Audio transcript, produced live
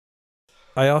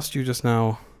I asked you just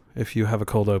now if you have a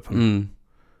cold open.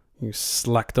 You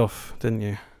slacked off, didn't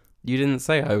you? You didn't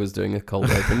say I was doing a cold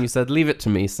open. You said, leave it to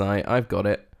me, Si. I've got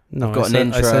it. No, I've got I an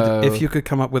intro. said if you could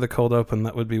come up with a cold open,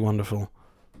 that would be wonderful.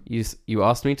 You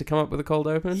asked me to come up with a cold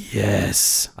open?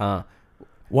 Yes.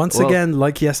 Once again,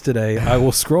 like yesterday, I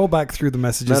will scroll back through the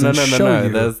messages and show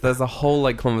you. There's a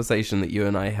whole conversation that you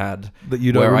and I had that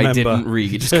you don't where remember. I didn't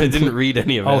read. I didn't read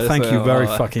any of it. Oh, thank you very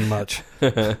fucking much.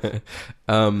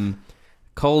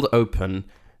 Cold open.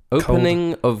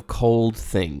 Opening of cold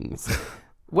things.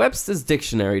 Webster's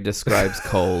dictionary describes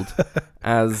cold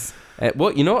as...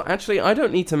 well, you know what? Actually, I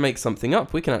don't need to make something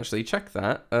up. We can actually check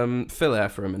that. Fill air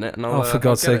for a minute. And for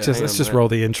God's sake, let's just roll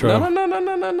the intro.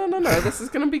 No. This is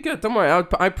going to be good. Don't worry.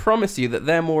 I promise you that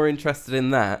they're more interested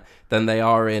in that than they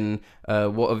are in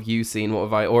what have you seen, what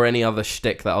have I, or any other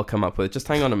shtick that I'll come up with. Just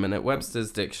hang on a minute.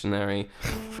 Webster's dictionary.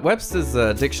 Webster's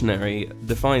dictionary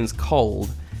defines cold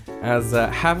as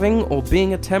having or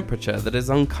being a temperature that is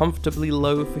uncomfortably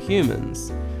low for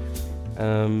humans.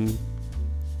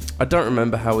 I don't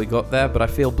remember how we got there, but I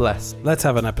feel blessed. Let's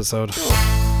have an episode.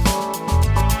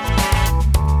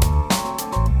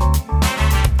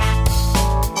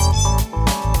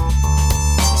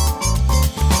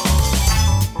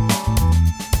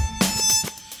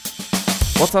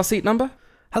 What's our seat number?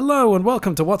 Hello and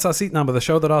welcome to What's Our Seat Number, the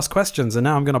show that asks questions, and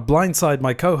now I'm going to blindside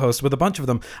my co-host with a bunch of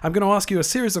them. I'm going to ask you a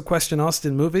series of questions asked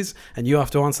in movies, and you have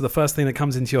to answer the first thing that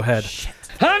comes into your head. Shit.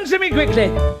 Answer me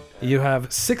quickly! You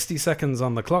have 60 seconds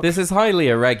on the clock. This is highly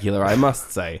irregular, I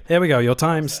must say. Here we go, your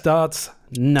time starts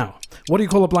now. What do you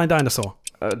call a blind dinosaur?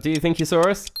 Do you think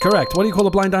Thinkosaurus? Correct. What do you call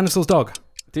a blind dinosaur's dog?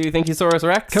 Do you think Thinkosaurus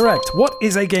Rex? Correct. What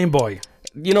is a Game Boy?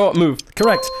 You know what, move.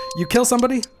 Correct. You kill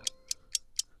somebody?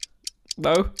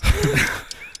 No.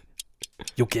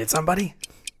 You killed somebody?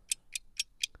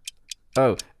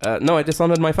 Oh, no, I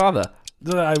dishonored my father.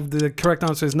 The correct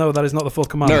answer is no, that is not the fourth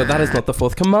commandment. No, that is not the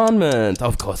fourth commandment.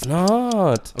 Of course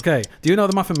not. Okay, do you know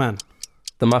the Muffin Man?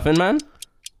 The Muffin Man?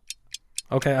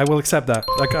 Okay, I will accept that.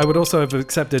 Like, I would also have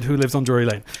accepted Who Lives on Drury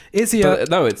Lane. Is he a...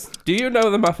 No, it's... Do you know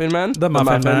the Muffin Man? The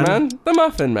Muffin Man. The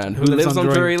Muffin Man. Who lives on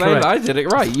Drury Lane? Correct. I did it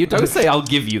right. You don't say I'll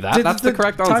give you that. That's the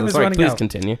correct time answer. is Sorry, running please out.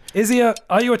 continue. Is he a...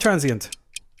 Are you a transient?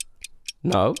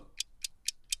 No.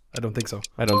 I don't think so.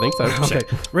 I don't think so. Okay.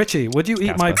 Richie, would you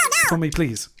eat my... for me,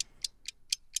 please?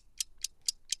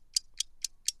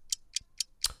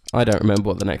 I don't remember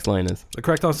what the next line is. The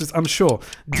correct answer is I'm sure.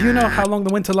 Do you know how long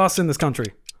the winter lasts in this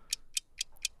country?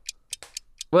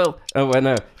 Well, oh, well,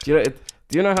 no. Do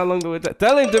you know how long the winter...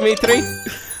 Tell him, Dimitri.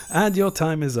 And your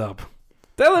time is up.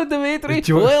 Tell him, Dimitri.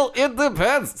 Well, it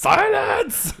depends.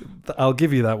 Silence. I'll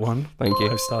give you that one. Thank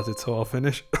you. I've started, so I'll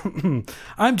finish.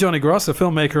 I'm Johnny Gross, a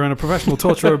filmmaker and a professional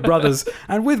torturer of brothers,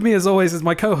 and with me as always is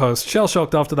my co-host,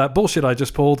 shell-shocked after that bullshit I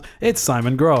just pulled, it's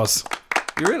Simon Gross.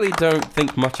 You really don't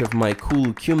think much of my cool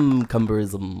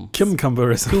cucumberisms.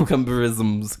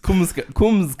 Cucumberism.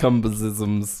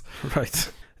 Cucumberisms.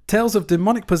 Right. Tales of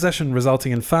demonic possession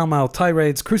resulting in foul-mouthed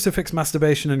tirades, crucifix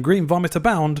masturbation, and green vomit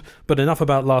abound, but enough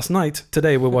about last night.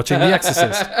 Today we're watching The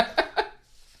Exorcist.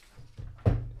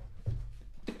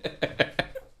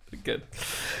 Good.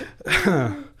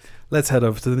 Let's head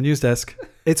over to the news desk.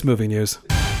 It's movie news.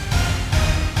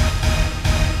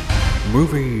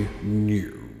 Movie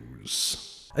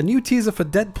news. A new teaser for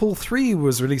Deadpool 3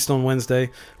 was released on Wednesday,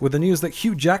 with the news that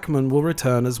Hugh Jackman will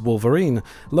return as Wolverine.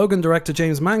 Logan director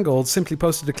James Mangold simply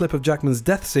posted a clip of Jackman's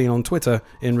death scene on Twitter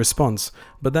in response.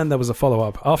 But then there was a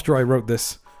follow-up. After I wrote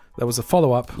this, there was a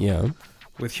follow-up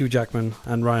with Hugh Jackman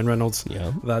and Ryan Reynolds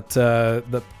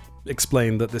that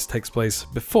explained that this takes place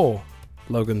before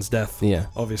Logan's death,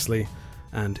 obviously,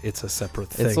 and it's a separate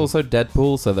thing. It's also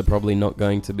Deadpool, so they're probably not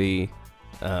going to be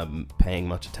paying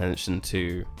much attention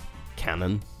to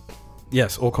canon.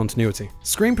 Yes, or continuity.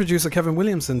 Screen producer Kevin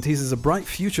Williamson teases a bright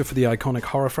future for the iconic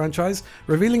horror franchise,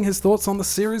 revealing his thoughts on the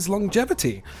series'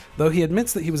 longevity. Though he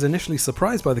admits that he was initially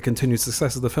surprised by the continued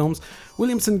success of the films,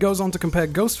 Williamson goes on to compare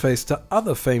Ghostface to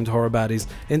other famed horror baddies,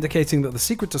 indicating that the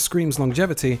secret to Scream's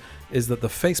longevity is that the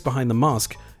face behind the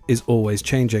mask is always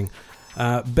changing.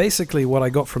 Basically, what I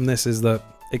got from this is that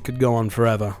it could go on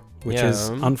forever, which is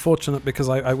unfortunate because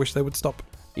I wish they would stop.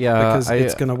 Yeah, because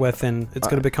it's going to wear thin. It's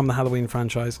going to become the Halloween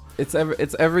franchise. It's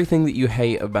everything that you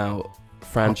hate about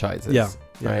franchises. Yeah.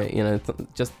 Right. You know,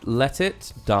 just let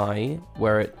it die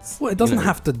where it's. Well, it doesn't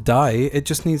have to die. It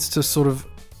just needs to sort of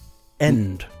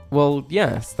end. Well,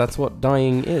 yes, that's what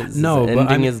dying is. No,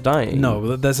 ending is dying. No,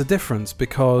 but there's a difference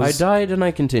because I died and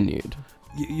I continued.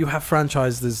 You have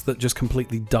franchises that just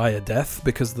completely die a death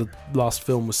because the last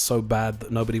film was so bad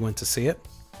that nobody went to see it.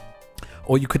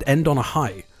 Or you could end on a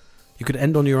high. You could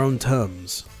end on your own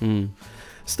terms.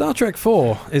 Star Trek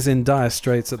IV is in dire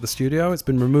straits at the studio. It's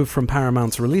been removed from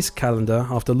Paramount's release calendar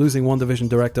after losing WandaVision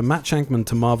director Matt Shankman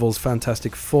to Marvel's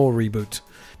Fantastic Four reboot.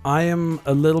 I am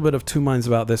a little bit of two minds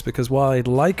about this because while I'd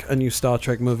like a new Star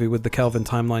Trek movie with the Kelvin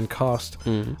timeline cast,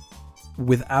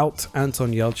 without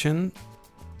Anton Yelchin,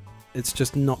 it's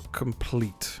just not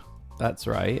complete. That's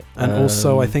right. And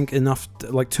also, I think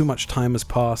too much time has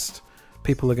passed.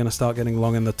 People are going to start getting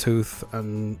long in the tooth,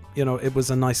 and it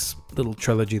was a nice little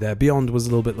trilogy there. Beyond was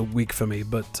a little bit weak for me,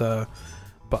 but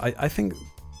I think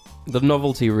the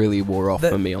novelty really wore off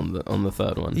for me on the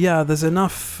third one. Yeah, there's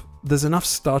enough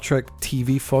Star Trek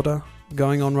TV fodder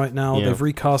going on right now. Yeah. They've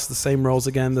recast the same roles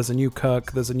again. There's a new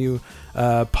Kirk, there's a new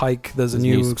Pike, there's a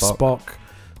new Spock.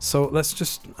 So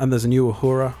and there's a new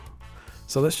Uhura.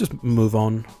 So let's just move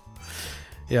on.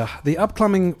 Yeah, the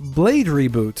upcoming Blade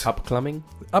reboot.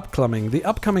 The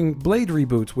upcoming Blade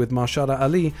reboot with Mahershala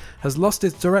Ali has lost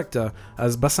its director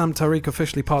as Bassam Tariq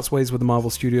officially parts ways with the Marvel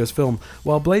Studios film.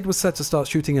 While Blade was set to start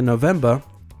shooting in November,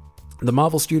 the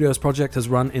Marvel Studios project has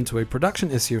run into a production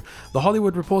issue. The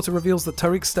Hollywood Reporter reveals that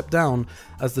Tariq stepped down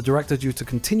as the director due to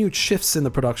continued shifts in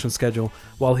the production schedule.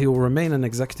 While he will remain an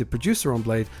executive producer on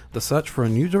Blade, the search for a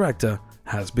new director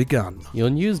has begun. Your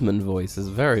newsman voice is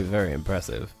very, very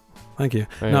impressive. Thank you.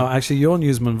 Yeah. No, actually, your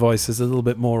newsman voice is a little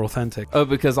bit more authentic. Oh,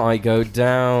 because I go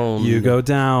down. You go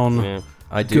down. Yeah,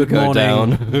 I do. Good morning.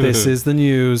 Down. This is the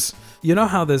news. You know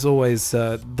how there's always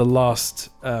the last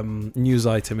news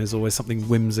item is always something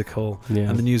whimsical,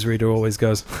 and the newsreader always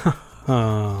goes,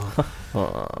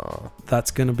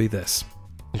 that's going to be this.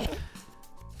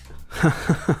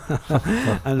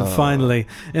 And finally,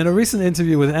 in a recent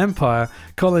interview with Empire,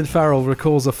 Colin Farrell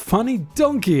recalls a funny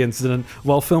donkey incident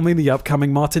while filming the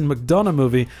upcoming Martin McDonagh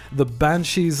movie, The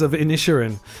Banshees of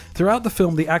Inisherin. Throughout the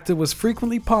film, the actor was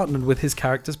frequently partnered with his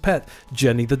character's pet,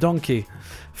 Jenny the donkey.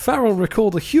 Farrell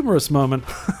recalled a humorous moment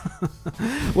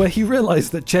where he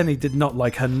realized that Jenny did not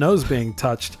like her nose being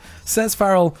touched. Says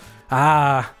Farrell,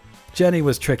 Jenny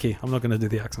was tricky. I'm not going to do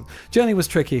the accent. Jenny was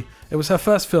tricky. It was her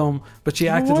first film, but she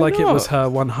acted like it was her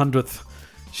 100th.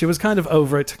 She was kind of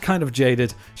over it, kind of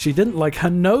jaded. She didn't like her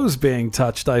nose being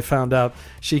touched, I found out.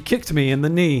 She kicked me in the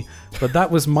knee, but that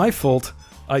was my fault.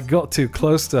 I got too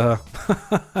close to her.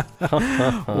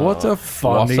 What a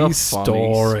funny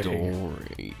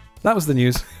story. That was the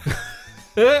news.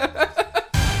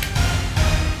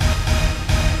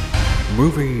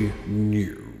 Movie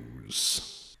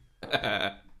news.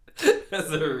 That's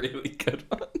a really good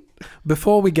one.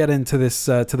 Before we get into this,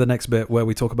 to the next bit where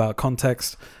we talk about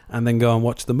context and then go and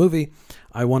watch the movie,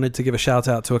 I wanted to give a shout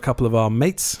out to a couple of our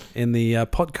mates in the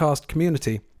podcast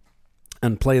community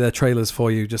and play their trailers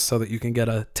for you just so that you can get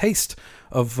a taste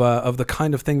of the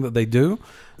kind of thing that they do.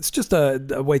 It's just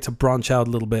a way to branch out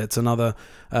a little bit. It's another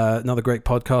great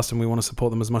podcast, and we want to support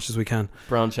them as much as we can.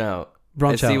 Branch out.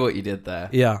 I see what you did there.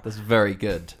 Yeah. That's very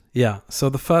good. Yeah, so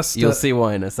the first... You'll see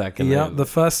why in a second. Yeah, the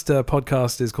first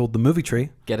podcast is called The Movie Tree.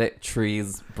 Get it?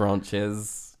 Trees,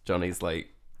 branches. Johnny's like,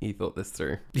 he thought this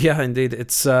through. Yeah, indeed.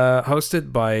 It's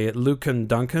hosted by Luke and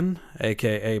Duncan,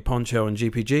 a.k.a. Poncho and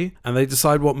GPG, and they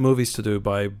decide what movies to do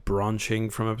by branching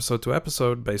from episode to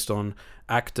episode based on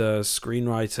actor,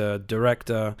 screenwriter,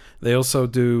 director. They also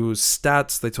do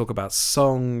stats. They talk about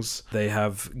songs. They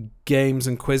have games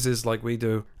and quizzes like we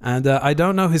do. And I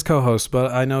don't know his co-host,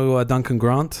 but I know Duncan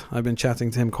Grant. I've been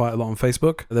chatting to him quite a lot on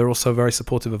Facebook. They're also very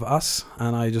supportive of us,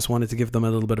 and I just wanted to give them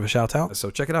a little bit of a shout out. So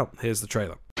check it out. Here's the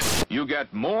trailer. You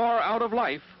get more out of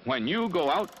life when you go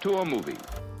out to a movie.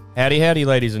 Howdy,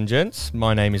 ladies and gents.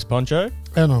 My name is Poncho.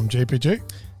 And I'm GPG.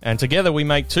 And together we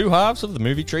make two halves of the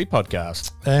Movie Tree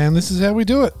podcast. And this is how we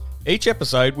do it. Each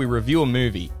episode we review a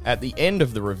movie. At the end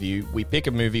of the review, we pick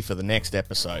a movie for the next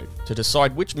episode. To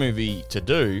decide which movie to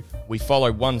do, we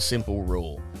follow one simple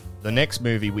rule. The next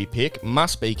movie we pick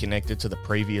must be connected to the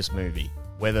previous movie,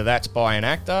 whether that's by an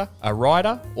actor, a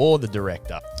writer, or the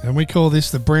director. And we call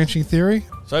this the branching theory.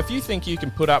 So if you think you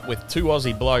can put up with two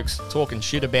Aussie blokes talking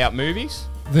shit about movies,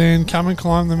 then come and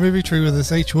climb the movie tree with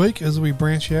us each week as we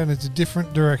branch out into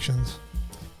different directions.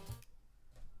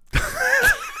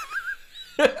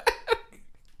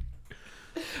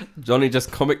 Johnny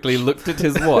just comically looked at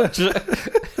his watch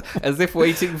as if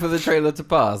waiting for the trailer to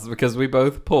pass because we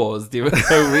both paused, even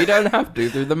though we don't have to.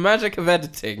 Through the magic of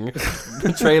editing,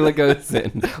 the trailer goes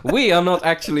in. We are not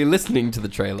actually listening to the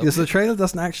trailer. Yes, the trailer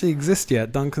doesn't actually exist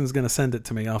yet. Duncan's going to send it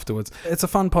to me afterwards. It's a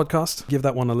fun podcast. Give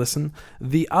that one a listen.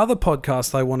 The other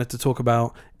podcast I wanted to talk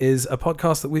about is a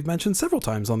podcast that we've mentioned several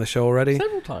times on the show already.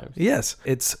 Several times? Yes.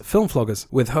 It's Film Floggers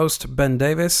with host Ben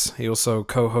Davis. He also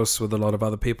co-hosts with a lot of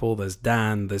other people. There's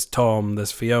Dan, there's Tom,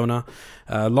 there's Fiona.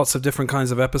 Lots of different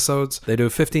kinds of episodes. They do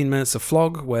 15 minutes of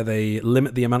Flog, where they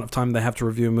limit the amount of time they have to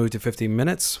review a movie to 15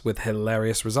 minutes, with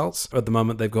hilarious results. At the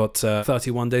moment, they've got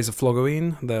 31 days of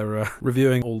Flogoween. They're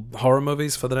reviewing all horror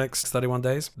movies for the next 31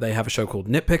 days. They have a show called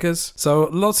Nitpickers. So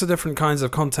lots of different kinds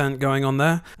of content going on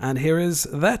there. And here is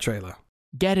their trailer.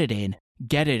 Get it in,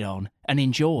 get it on, and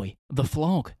enjoy the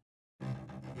Flog.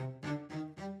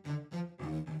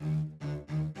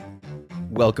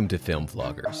 Welcome to Film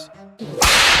Vloggers,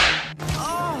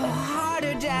 Oh,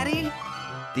 harder, Daddy.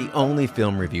 the only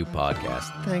film review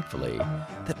podcast, thankfully,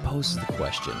 that poses the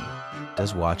question,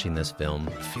 does watching this film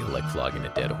feel like flogging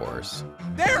a dead horse?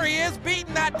 There he is,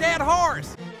 beating that dead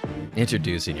horse.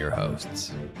 Introducing your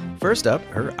hosts. First up,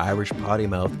 her Irish potty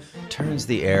mouth turns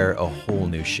the air a whole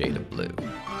new shade of blue.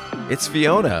 It's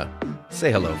Fiona.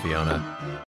 Say hello,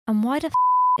 Fiona. And why the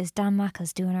is Dan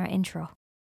Mackers doing our intro?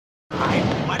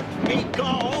 I want me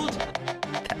gold.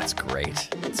 That's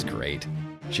great. It's great.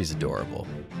 She's adorable.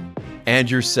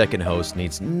 And your second host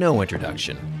needs no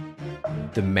introduction.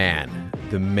 The man,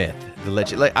 the myth, the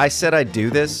legend. Like I said I'd do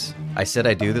this. I said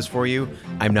I'd do this for you.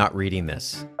 I'm not reading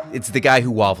this. It's the guy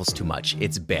who waffles too much.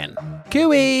 It's Ben.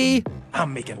 Cooey!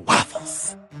 I'm making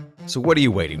waffles. So what are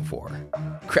you waiting for?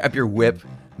 Grab your whip,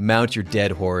 mount your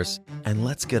dead horse, and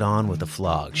let's get on with the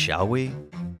flog, shall we?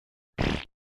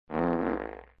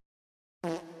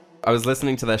 I was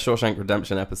listening to their Shawshank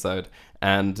Redemption episode,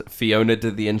 and Fiona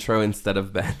did the intro instead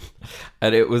of Ben,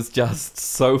 and it was just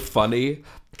so funny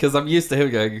because I'm used to him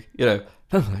going, you know,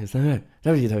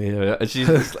 and she's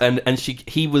just, and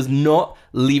he was not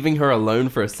leaving her alone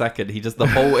for a second. He just the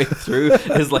whole way through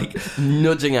is like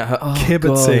nudging at her. Oh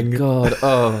Kibitzing. God,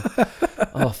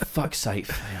 oh fuck's sake,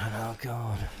 Fiona, oh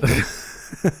God.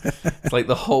 It's like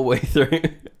the whole way through.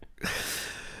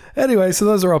 Anyway, so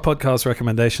those are our podcast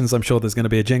recommendations. I'm sure there's going to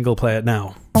be a jingle. Play it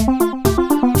now.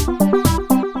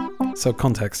 So,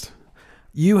 context.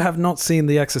 You have not seen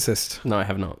The Exorcist. No, I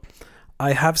have not.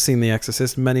 I have seen The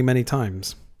Exorcist many, many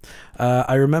times.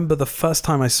 I remember the first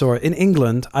time I saw it in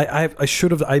England. I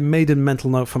should have. I made a mental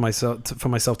note for myself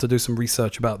to do some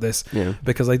research about this,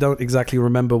 because I don't exactly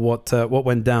remember what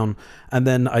went down, and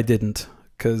then I didn't.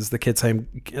 Because the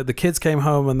kids came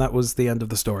home, and that was the end of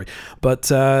the story. But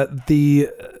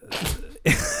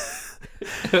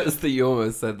It was the you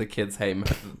almost said the kids home.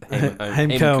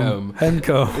 Hemcomb.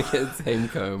 The kids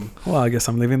Hemcomb. Well, I guess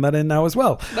I'm leaving that in now as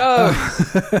well. No.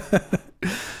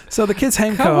 So the kids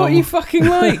Hemcomb. Come what you fucking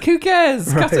like. Who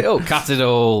cares? Right. Cut it all. Cut it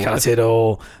all. Cut it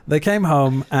all. They came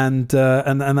home, and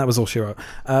that was all she wrote.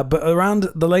 But around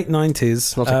the late 90s,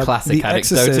 It's not a classic The anecdote,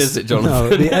 Exorcist, is it, Jonathan?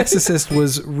 No, The Exorcist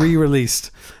was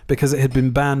re-released because it had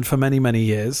been banned for many, many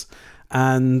years.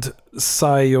 And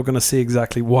you're going to see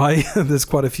exactly why. There's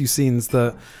quite a few scenes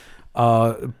that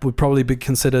would probably be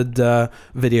considered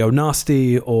video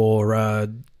nasty or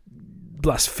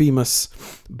blasphemous.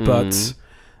 But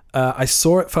I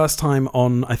saw it first time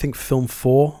on, I think, Film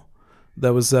 4.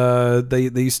 There was they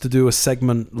used to do a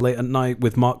segment late at night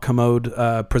with Mark Kermode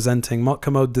presenting. Mark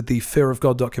Kermode did the Fear of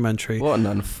God documentary. What an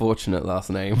unfortunate last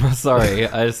name. Sorry.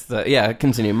 I just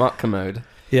continue. Mark Kermode.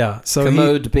 Yeah, so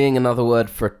Commode being another word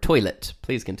for toilet.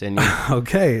 Please continue.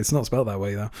 Okay, it's not spelled that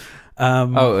way though.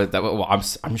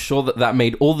 I'm sure that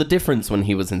made all the difference when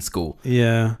he was in school.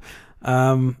 Yeah.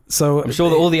 So I'm sure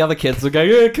that all the other kids were going,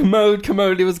 yeah,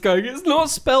 commode. He was going, it's not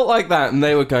spelt like that. And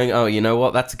they were going, oh, you know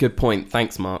what? That's a good point.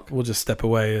 Thanks, Mark. We'll just step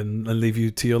away and leave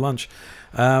you to your lunch.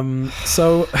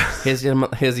 So here's your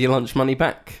lunch money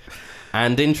back.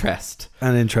 And interest.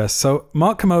 So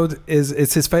Mark Kermode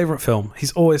it's his favourite film.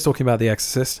 He's always talking about The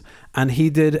Exorcist. And he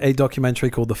did a documentary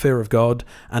called The Fear of God.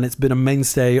 And it's been a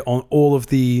mainstay on all of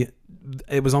the...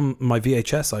 It was on my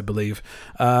VHS, I believe.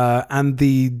 And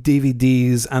the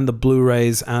DVDs and the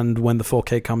Blu-rays. And when the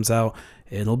 4K comes out,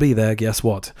 it'll be there. Guess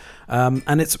what?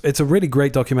 And it's a really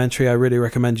great documentary. I really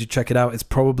recommend you check it out. It's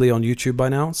probably on YouTube by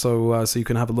now, so you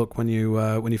can have a look when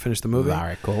you finish the movie.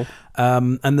 Very cool.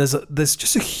 And there's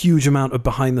just a huge amount of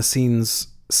behind the scenes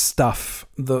stuff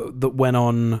that went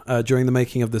on during the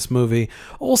making of this movie.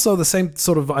 Also, the same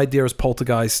sort of idea as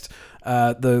Poltergeist.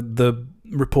 The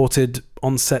reported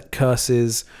on-set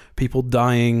curses, people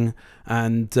dying,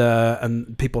 and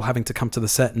people having to come to the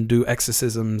set and do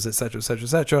exorcisms, etc., etc.,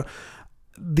 etc.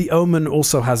 The Omen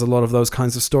also has a lot of those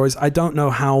kinds of stories. I don't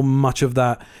know how much of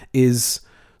that is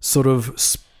sort of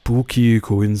spooky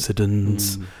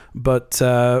coincidence. But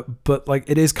like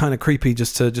it is kind of creepy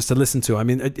just to listen to. I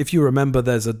mean, if you remember,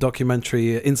 there's a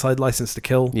documentary, Inside License to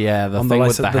Kill. Yeah, the thing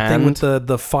with the hand. thing with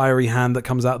the fiery hand that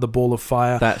comes out of the ball of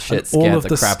fire. That shit scared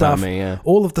the crap out of me. Yeah.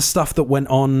 All of the stuff that went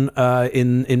on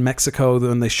in Mexico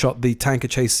when they shot the tanker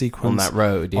chase sequence on that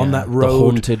road. Yeah. On that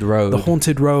road, the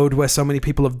haunted road, where so many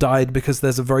people have died because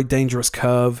there's a very dangerous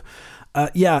curve.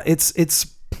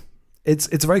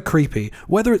 It's very creepy.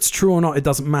 Whether it's true or not, it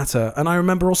doesn't matter. And I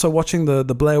remember also watching the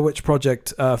Blair Witch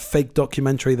Project fake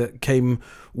documentary that came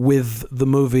with the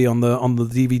movie on the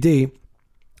DVD.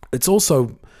 It's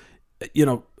also,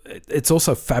 it's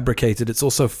also fabricated. It's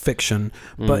also fiction,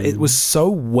 but it was so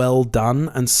well done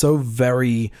and so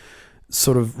very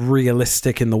sort of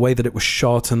realistic in the way that it was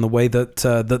shot and the way that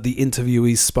that the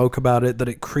interviewees spoke about it, that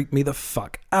it creeped me the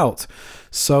fuck out.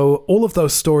 So all of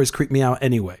those stories creep me out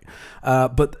anyway.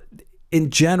 But in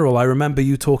general, I remember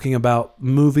you talking about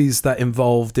movies that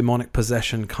involve demonic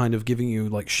possession kind of giving you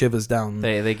like shivers down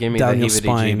they give me down the your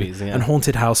spine, heebie-jeebies, and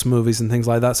haunted house movies and things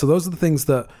like that. So those are the things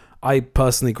that I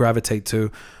personally gravitate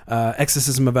to.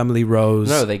 Exorcism of Emily Rose.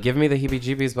 No, they give me the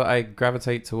heebie-jeebies, but I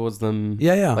gravitate towards them.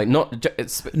 Yeah. Like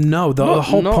the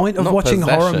whole point of watching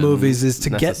horror movies is to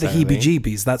get the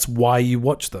heebie-jeebies. That's why you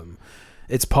watch them.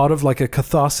 It's part of like a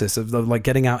catharsis of like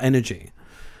getting out energy.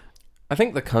 I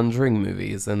think the Conjuring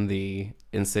movies and the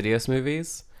Insidious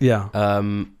movies,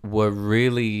 were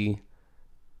really,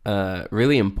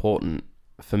 really important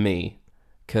for me,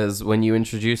 because when you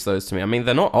introduce those to me, I mean,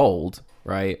 they're not old,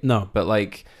 right? No, but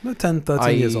like 10,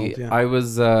 13 years old.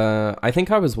 Yeah. I think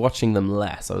I was watching them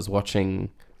less. I was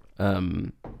watching,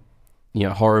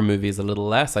 horror movies a little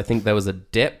less. I think there was a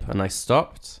dip, and I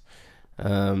stopped.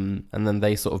 And then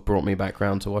they sort of brought me back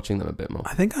around to watching them a bit more.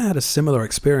 I think I had a similar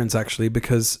experience actually,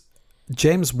 because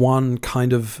James Wan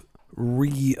kind of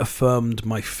reaffirmed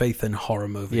my faith in horror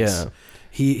movies. Yeah.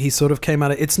 He sort of came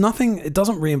at it. It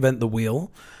doesn't reinvent the wheel.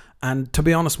 And to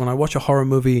be honest, when I watch a horror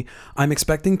movie, I'm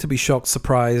expecting to be shocked,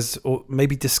 surprised, or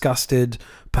maybe disgusted,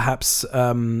 perhaps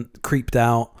creeped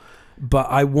out. But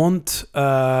I want,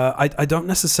 I don't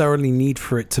necessarily need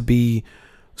for it to be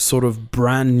sort of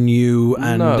brand new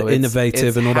and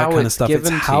innovative and all that kind of stuff. It's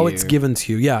how it's given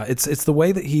to you. Yeah, it's the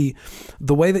way that he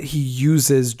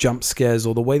uses jump scares,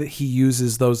 or the way that he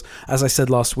uses those, as I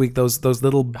said last week, those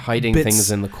little hiding bits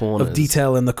things in the corners of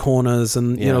detail in the corners,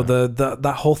 and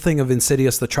that whole thing of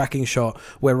Insidious, the tracking shot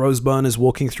where Rose Byrne is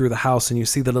walking through the house and you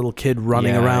see the little kid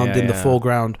running around in the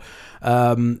foreground,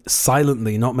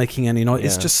 silently, not making any noise.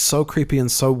 It's just so creepy and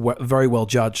so very well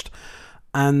judged.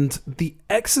 And The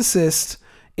Exorcist,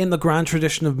 in the grand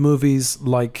tradition of movies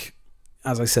like,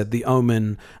 as I said, The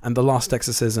Omen and The Last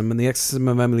Exorcism and The Exorcism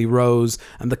of Emily Rose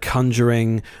and The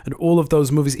Conjuring and all of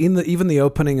those movies, even the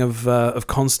opening of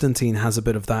Constantine has a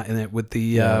bit of that in it with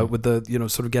the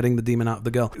sort of getting the demon out of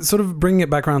the girl. Sort of bringing it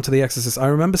back around to The Exorcist. I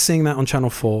remember seeing that on Channel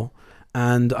 4.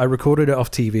 And I recorded it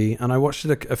off TV and I watched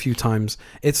it a few times.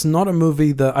 It's not a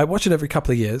movie that I watch it every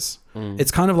couple of years.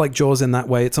 It's kind of like Jaws in that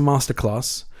way. It's a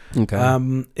masterclass. Okay.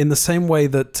 In the same way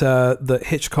that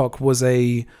Hitchcock was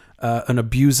an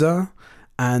abuser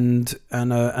and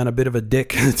a bit of a dick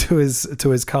to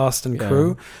his cast and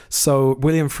crew. So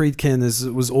William Friedkin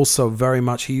was also very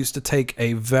much, he used to take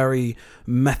a very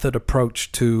method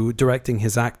approach to directing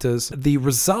his actors. The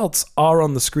results are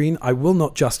on the screen. I will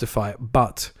not justify it,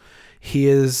 but he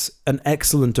is an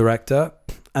excellent director.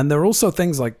 And there are also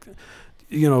things like,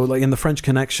 like in The French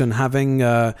Connection, having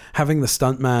the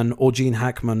stuntman or Gene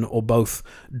Hackman or both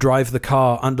drive the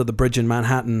car under the bridge in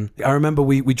Manhattan. I remember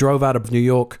we drove out of New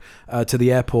York to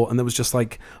the airport, and there was just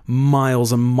like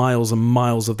miles and miles and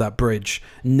miles of that bridge,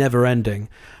 never ending.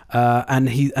 And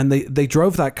they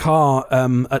drove that car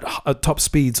at top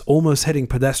speeds, almost hitting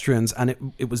pedestrians,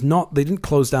 and it was not. They didn't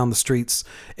close down the streets.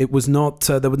 It was not.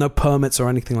 There were no permits or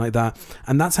anything like that.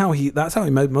 And that's how he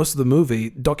made most of the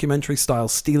movie, documentary style,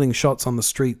 stealing shots on the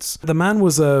streets. The man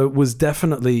is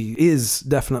definitely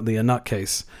a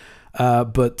nutcase.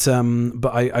 But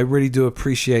I really do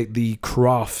appreciate the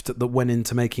craft that went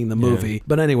into making the movie. Yeah.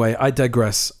 But anyway, I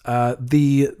digress.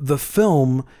 The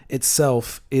film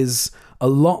itself is a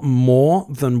lot more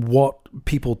than what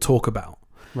people talk about.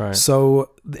 Right. So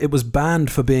it was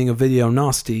banned for being a video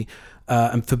nasty.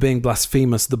 and for being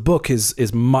blasphemous. The book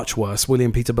is much worse.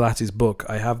 William Peter Blatty's book,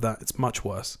 I have that. It's much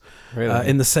worse. Really?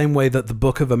 In the same way that the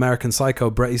Book of American Psycho,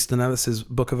 Bret Easton Ellis's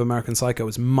Book of American Psycho,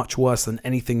 is much worse than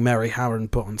anything Mary Harron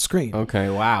put on screen. Okay,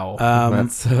 wow.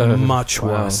 That's much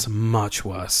worse, much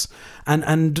worse.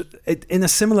 And in a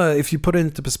similar, if you put it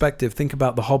into perspective, think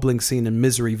about the hobbling scene in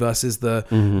Misery versus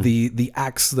the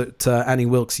axe that Annie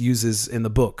Wilkes uses in the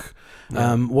book.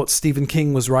 Yeah. What Stephen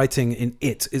King was writing in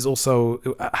It is also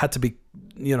had to be,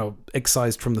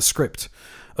 excised from the script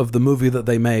of the movie that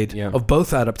they made, of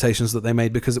both adaptations that they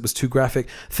made, because it was too graphic.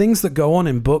 Things that go on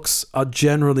in books are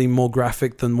generally more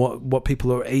graphic than what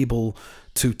people are able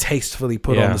to tastefully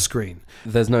put on the screen.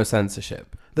 There's no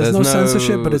censorship. There's no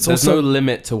censorship, but there's no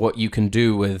limit to what you can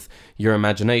do with your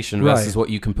imagination versus what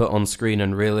you can put on screen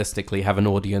and realistically have an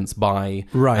audience buy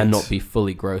and not be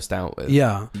fully grossed out with.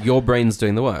 Yeah. Your brain's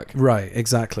doing the work. Right,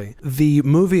 exactly. The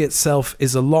movie itself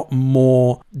is a lot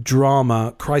more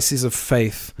drama, crises of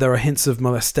faith. There are hints of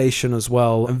molestation as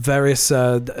well, and various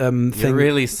things. You're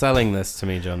really selling this to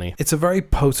me, Johnny. It's a very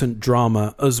potent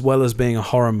drama as well as being a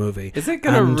horror movie. Is it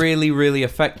going to really, really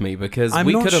affect me? Because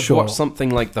we could have watched something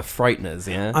like The Frighteners,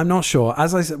 yeah? I'm not sure.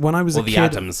 As I said, when I was a kid... Or The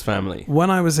Addams Family. When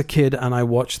I was a kid and I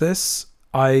watched this,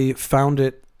 I found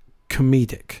it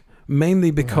comedic.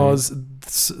 Mainly because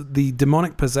the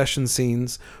demonic possession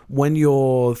scenes, when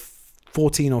you're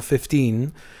 14 or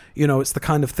 15... it's the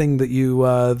kind of thing that you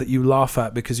laugh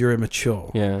at because you're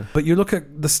immature. Yeah. But you look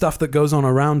at the stuff that goes on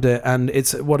around it, and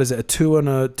it's a 2 and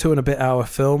a bit hour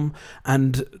film,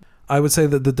 and I would say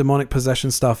that the demonic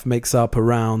possession stuff makes up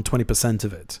around 20%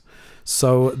 of it.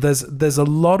 So there's a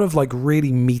lot of like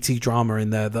really meaty drama in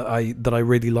there that I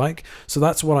really like. So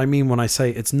that's what I mean when I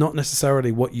say it's not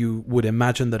necessarily what you would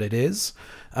imagine that it is.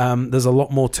 There's a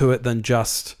lot more to it than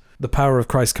just the power of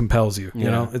Christ compels you. You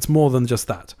know, it's more than just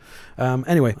that.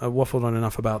 Anyway, I waffled on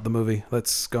enough about the movie.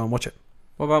 Let's go and watch it.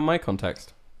 What about my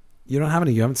context? You don't have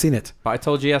any. You haven't seen it. But I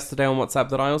told you yesterday on WhatsApp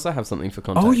that I also have something for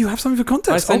context. Oh, you have something for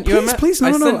context? I sent you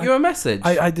a message.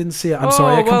 I didn't see it. I'm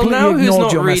sorry. I completely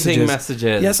ignored your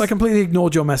messages. Yes, I completely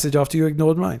ignored your message after you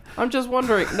ignored mine. I'm just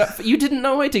wondering. No, you didn't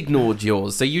know I'd ignored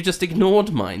yours, so you just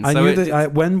ignored mine. I knew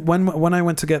that when I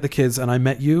went to get the kids and I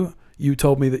met you, you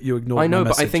told me that you ignored my message. I know,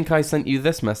 but I think I sent you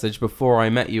this message before I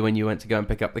met you when you went to go and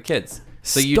pick up the kids.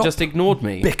 So you just ignored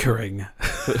me. Bickering.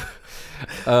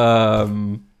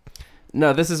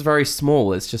 No, this is very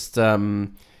small. It's just...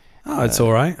 it's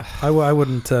all right. I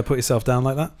wouldn't put yourself down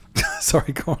like that.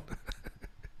 Sorry, go on.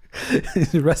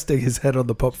 He's resting his head on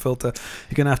the pop filter.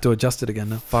 You're going to have to adjust it again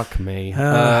now. Fuck me.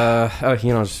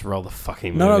 Just roll the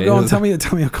fucking movie. No, go on. Tell me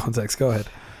your context. Go ahead.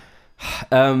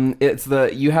 It's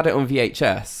you had it on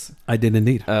VHS. I did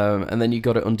indeed. And then you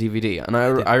got it on DVD. And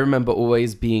I remember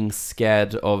always being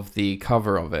scared of the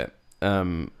cover of it.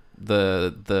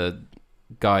 The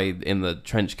guy in the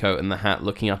trench coat and the hat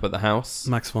looking up at the house.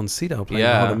 Max von Sydow playing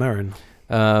Father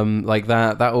Merrin. Like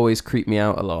that always creeped me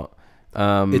out a lot.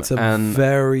 It's a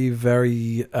very,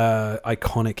 very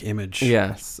iconic image.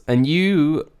 Yes. And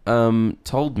you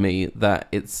told me that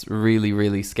it's really,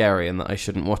 really scary and that I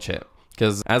shouldn't watch it.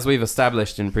 Because as we've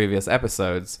established in previous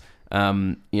episodes,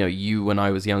 you, when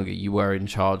I was younger, you were in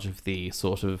charge of the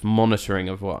sort of monitoring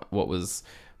of what was...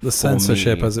 The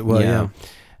censorship, as it were, yeah.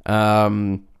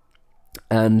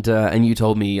 And you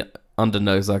told me under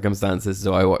no circumstances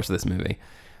do I watch this movie.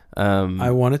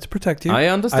 I wanted to protect you. I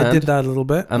understand. I did that a little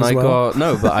bit, and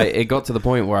it got to the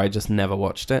point where I just never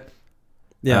watched it.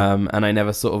 Yeah. And I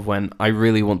never sort of went, I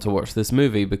really want to watch this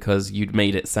movie because you'd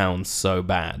made it sound so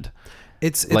bad.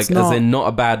 It's like not, as in not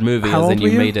a bad movie, as in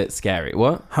you made it scary.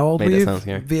 What? How old were you?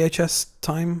 VHS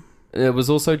time. It was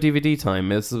also DVD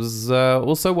time. It was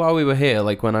also while we were here,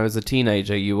 like when I was a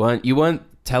teenager. You weren't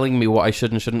telling me what I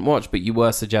should and shouldn't watch, but you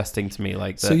were suggesting to me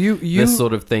like that this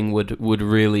sort of thing would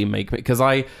really make me, because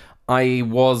I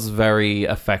was very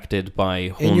affected by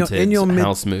haunted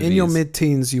house movies. In your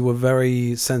mid-teens, you were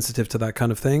very sensitive to that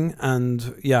kind of thing, and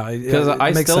because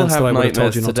I still have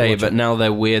nightmares today, but now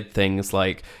they're weird things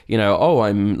like,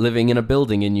 I'm living in a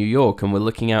building in New York and we're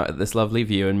looking out at this lovely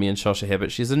view, and me and Shosh are here,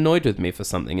 but she's annoyed with me for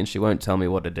something and she won't tell me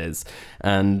what it is,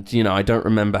 and I don't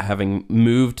remember having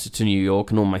moved to New York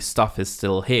and all my stuff is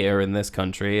still here in this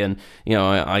country, and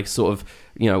I sort of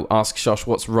ask Shosh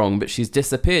what's wrong, but she's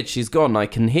disappeared, she's gone. I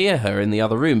can hear her in the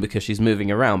other room because she's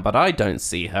moving around, but I don't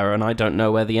see her and I don't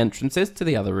know where the entrance is to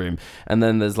the other room. And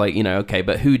then there's like, okay,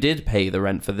 but who did pay the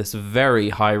rent for this very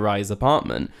high-rise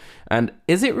apartment? And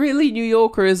is it really New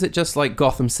York or is it just like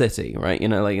Gotham City, right?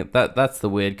 Like that's the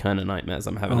weird kind of nightmares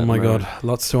I'm having. Oh my God,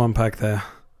 lots to unpack there.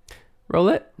 Roll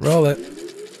it.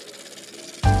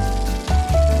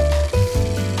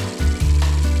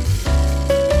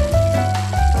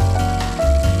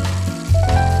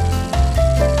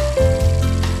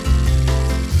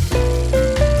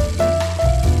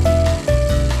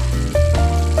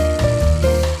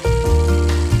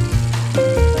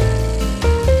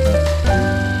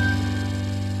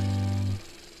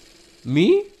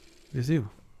 It's you.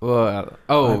 Well,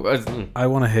 I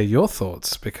want to hear your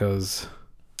thoughts because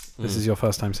this is your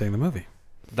first time seeing the movie.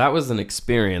 that was an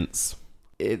experience.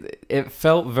 It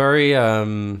felt very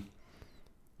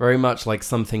much like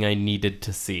something I needed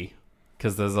to see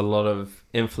because there's a lot of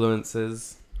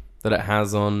influences that it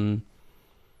has on.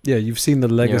 Yeah, you've seen the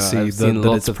legacy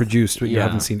that it's produced, but you yeah.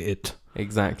 haven't seen it.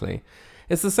 Exactly.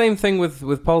 It's the same thing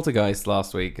with Poltergeist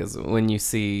last week, as when you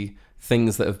see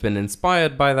things that have been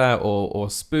inspired by that or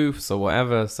spoofs or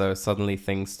whatever, so suddenly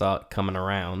things start coming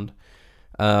around.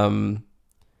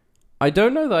 I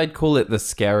don't know that I'd call it the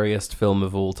scariest film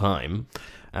of all time,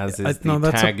 as is the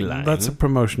tagline. That's a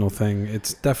promotional thing.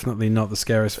 It's definitely not the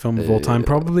scariest film of all time.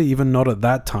 Probably even not at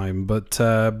that time, but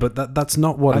that's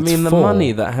not what it's for. I mean, the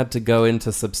money that had to go into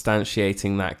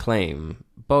substantiating that claim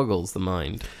boggles the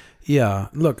mind. Yeah,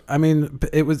 look, I mean,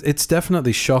 it's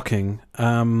definitely shocking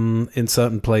in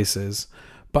certain places,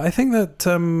 but I think that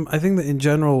in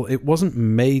general it wasn't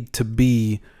made to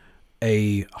be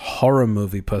a horror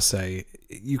movie per se.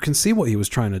 You can see what he was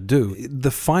trying to do.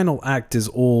 The final act is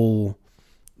all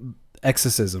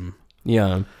exorcism.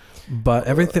 Yeah. But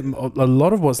everything, a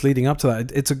lot of what's leading up to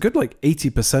that, it's a good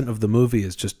 80% of the movie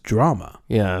is just drama.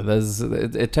 Yeah,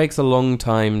 it takes a long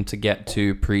time to get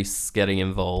to priests getting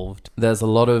involved. There's a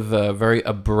lot of very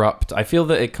abrupt. I feel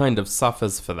that it kind of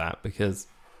suffers for that because,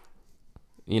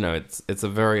 it's a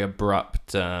very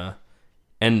abrupt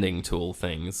ending to all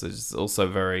things. It's also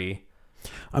very.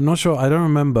 I'm not sure. I don't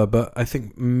remember, but I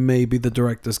think maybe the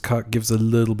director's cut gives a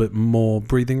little bit more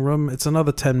breathing room. It's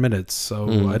another 10 minutes,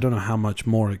 so I don't know how much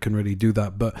more it can really do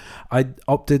that. But I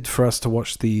opted for us to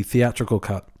watch the theatrical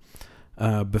cut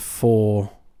before.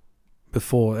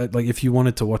 If you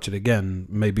wanted to watch it again,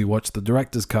 maybe watch the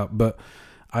director's cut. But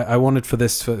I wanted for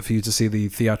you to see the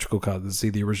theatrical cut, to see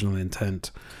the original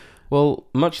intent. Well,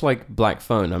 much like Black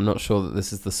Phone, I'm not sure that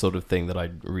this is the sort of thing that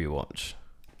I'd rewatch.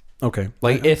 Okay.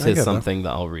 It is something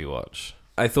that I'll rewatch.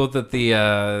 I thought that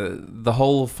the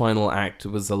whole final act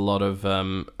was a lot of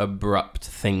abrupt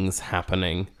things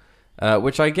happening,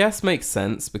 which I guess makes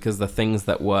sense because the things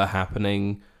that were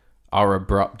happening are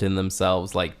abrupt in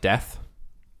themselves, like death.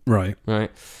 Right. Right.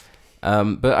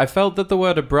 But I felt that the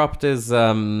word abrupt is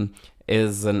an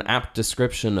apt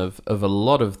description of a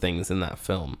lot of things in that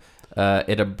film.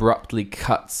 It abruptly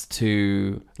cuts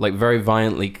to, very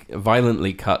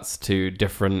violently cuts to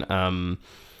different,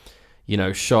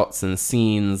 shots and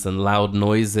scenes and loud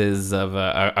noises of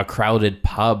a crowded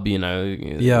pub,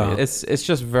 Yeah. It's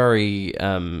just very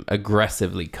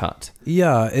aggressively cut.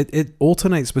 Yeah, it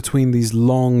alternates between these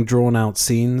long, drawn-out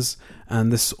scenes and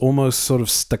this almost sort of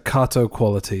staccato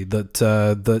quality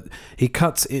that he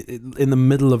cuts in the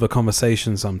middle of a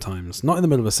conversation sometimes. Not in the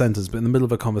middle of a sentence, but in the middle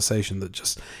of a conversation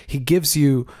that he gives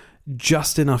you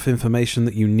just enough information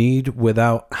that you need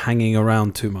without hanging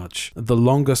around too much. The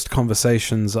longest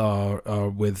conversations are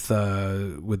with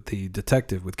the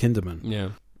detective, with Kinderman.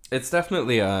 Yeah. It's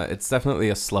definitely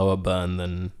a slower burn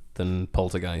than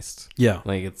Poltergeist. Yeah,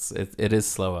 it is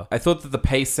slower. I thought that the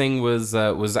pacing was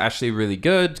actually really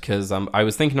good because I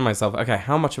was thinking to myself, okay,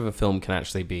 how much of a film can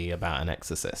actually be about an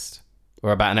exorcist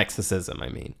or about an exorcism? I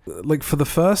mean, for the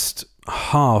first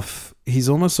half, he's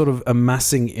almost sort of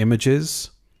amassing images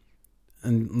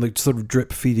and sort of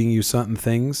drip feeding you certain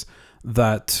things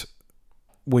that.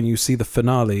 When you see the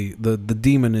finale, the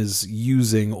demon is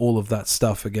using all of that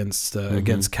stuff against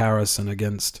Karis and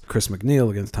against Chris McNeil,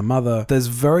 against her mother. There's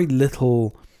very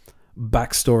little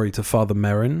backstory to Father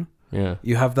Merrin. Yeah,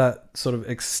 you have that sort of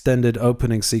extended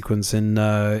opening sequence in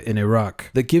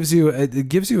Iraq that gives you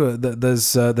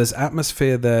there's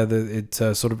atmosphere there that it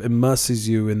sort of immerses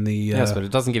you in the yes, but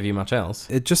it doesn't give you much else.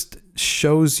 It just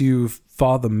shows you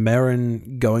Father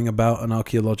Merrin going about an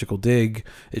archaeological dig.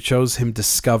 It shows him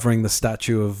discovering the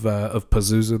statue of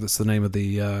Pazuzu. That's the name of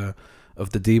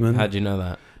the demon. How'd you know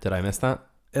that? Did I miss that?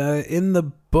 In the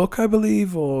book, I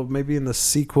believe, or maybe in the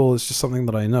sequel. It's just something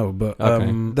that I know. But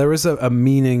okay. There is a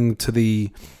meaning to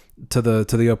the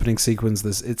opening sequence.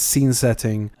 It's scene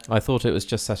setting. I thought it was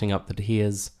just setting up that he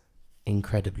is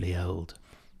incredibly old.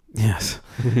 Yes,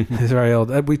 he's very old.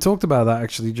 We talked about that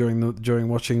actually during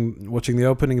watching the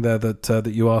opening there.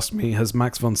 That you asked me, has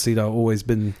Max von Sydow always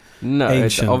been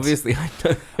ancient? Obviously, I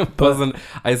know it wasn't.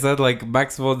 I said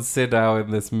Max von Sydow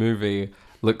in this movie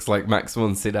looks like Max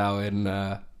von Sydow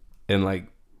in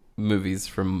movies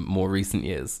from more recent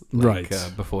years, right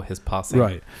before his passing.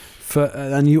 Right.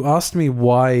 And you asked me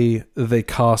why they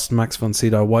cast Max von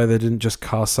Sydow, why they didn't just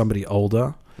cast somebody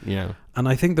older. Yeah. And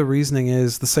I think the reasoning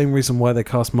is the same reason why they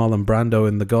cast Marlon Brando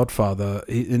in The Godfather.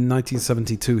 In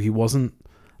 1972, he wasn't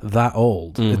that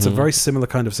old. It's a very similar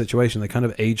kind of situation. They kind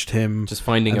of aged him. Just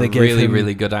finding and a they gave really, him-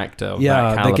 really good actor. Of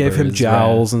Yeah, that they gave caliber him is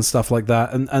jowls rare. and stuff like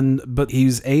that, but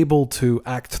he's able to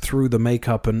act through the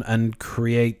makeup and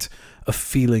create a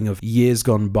feeling of years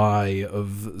gone by,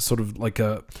 of sort of like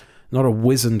a not a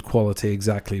wizened quality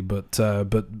exactly, but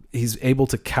he's able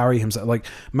to carry himself. Like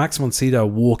Max von Sydow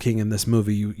walking in this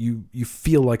movie, you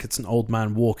feel like it's an old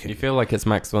man walking. You feel like it's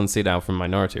Max von Sydow from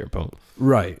Minority Report.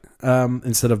 Right.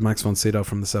 Instead of Max von Sydow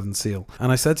from The Seventh Seal.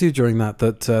 And I said to you during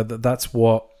that's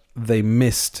what they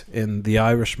missed in The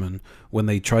Irishman when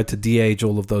they tried to de-age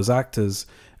all of those actors,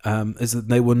 is that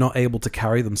they were not able to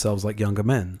carry themselves like younger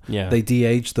men. Yeah. They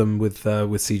de-aged them with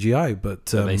CGI, but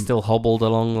they still hobbled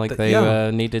along like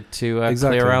they needed to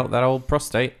Exactly. clear out that old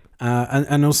prostate.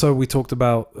 And also we talked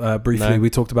about briefly. No. We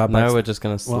talked about No, we're just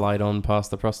going to slide on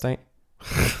past the prostate.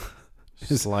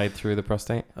 Slide through the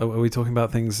prostate. Are we talking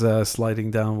about things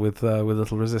sliding down with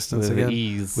little resistance With again?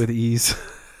 ease. With ease.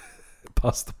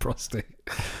 Past the prostate.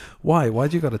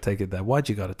 Why'd you got to take it there? Why'd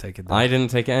you got to take it there? I didn't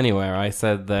take it anywhere. I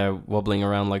said they're wobbling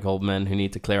around like old men who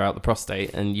need to clear out the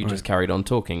prostate, and you just carried on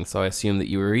talking. So I assumed that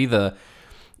you were either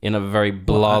in a very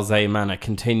blasé manner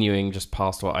continuing just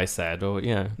past what I said, or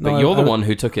But you're the one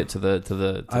who took it to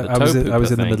the I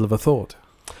was in the middle of a thought.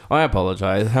 I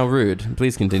apologize. How rude.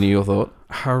 Please continue your thought.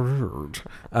 How rude.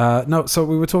 No, so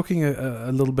we were talking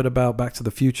a little bit about Back to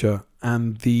the Future,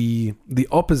 and the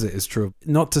opposite is true.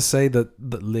 Not to say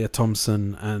that Leah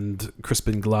Thompson and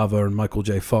Crispin Glover and Michael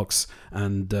J. Fox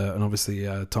and obviously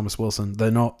Thomas Wilson,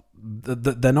 they're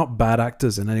not bad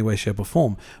actors in any way, shape, or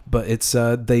form. But it's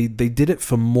they did it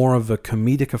for more of a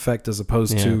comedic effect as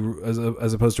opposed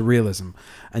to realism.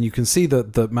 And you can see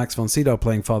that Max von Sydow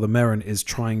playing Father Merrin is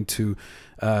trying to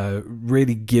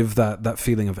really give that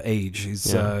feeling of age. He's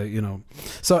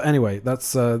So anyway,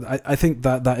 that's I think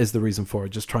that is the reason for it.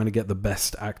 Just trying to get the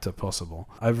best actor possible.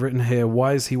 I've written here: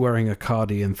 why is he wearing a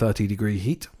cardi in 30-degree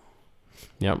heat?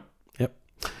 Yep.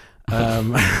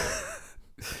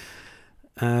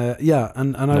 And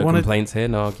I No wanted complaints here,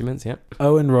 no arguments. Yep.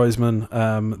 Owen Roisman,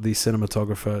 the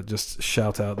cinematographer, just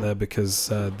shout out there because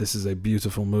this is a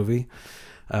beautiful movie.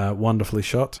 Wonderfully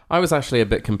shot. I was actually a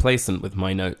bit complacent with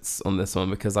my notes on this one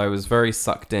because I was very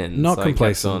sucked in. Not so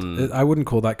complacent. I wouldn't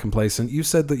call that complacent. You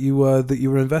said that you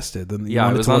were invested and you I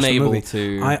wanted was to watch the unable movie.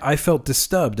 to. I felt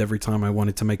disturbed every time I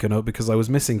wanted to make a note because I was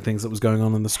missing things that was going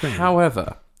on the screen.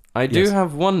 However, I do Yes.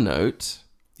 have one note.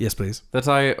 Yes, please. That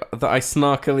I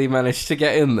snarkily managed to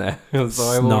get in there, so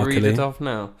I will read it off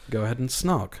now. Go ahead and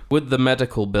snark. Would the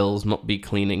medical bills not be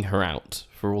cleaning her out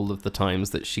for all of the times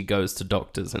that she goes to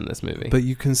doctors in this movie? But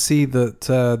you can see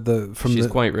that she's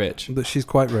quite rich. That she's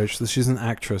quite rich. That she's an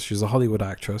actress. She's a Hollywood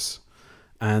actress,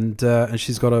 and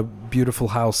she's got a beautiful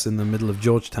house in the middle of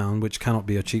Georgetown, which cannot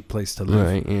be a cheap place to live.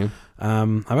 Right. Yeah.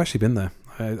 I've actually been there.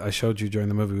 I showed you during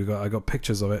the movie. I got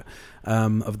pictures of it,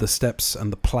 of the steps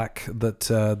and the plaque that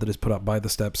is put up by the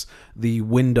steps. The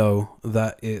window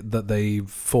that they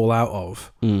fall out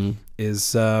of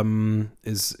is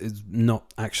not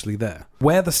actually there.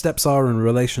 Where the steps are in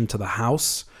relation to the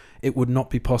house, it would not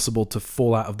be possible to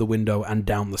fall out of the window and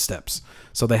down the steps.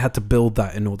 So they had to build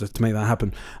that in order to make that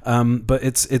happen. But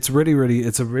it's really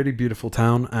it's a really beautiful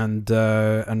town, and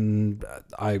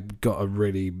I got a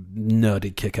really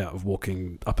nerdy kick out of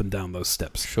walking up and down those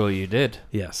steps. Sure you did.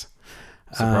 Yes.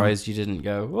 Surprised you didn't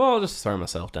go, well, I'll just throw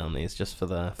myself down these just for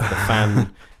the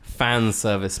fan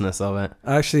serviceness of it.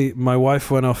 Actually, my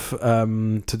wife went off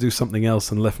to do something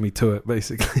else and left me to it,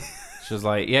 basically. She was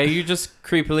like, yeah, you just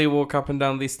creepily walk up and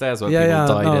down these stairs where people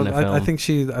died in a film. I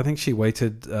think she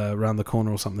waited around the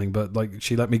corner or something, but like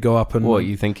she let me go up and. What,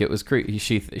 you think it was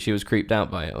she was creeped out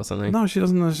by it or something? No, she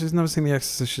doesn't know. She's never seen The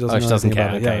Exorcist. She doesn't know she doesn't anything care.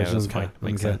 about it. Okay, Yeah, she doesn't care.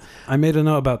 Makes sense. I made a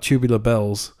note about Tubular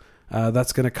Bells.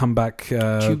 That's going to come back.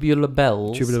 Tubular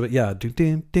bells. Yeah.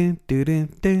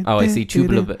 Oh, I see.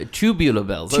 Tubular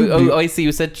bells. Oh, I see.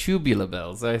 You said tubular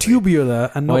bells.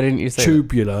 Tubular and not why didn't you say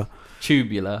tubular?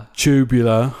 Tubular.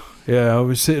 Tubular. Yeah, I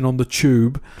was sitting on the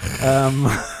tube.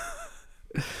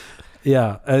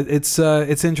 Yeah,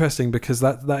 it's interesting because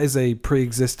that is a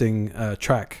pre-existing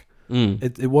track.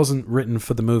 It wasn't written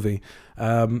for the movie.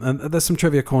 And there's some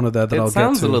trivia corner there that I'll get to. It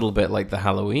sounds a little bit like the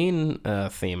Halloween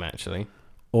theme, actually.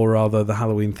 Or rather, the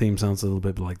Halloween theme sounds a little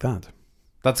bit like that.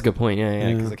 That's a good point,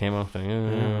 yeah, because it came after.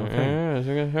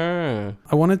 Okay.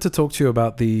 I wanted to talk to you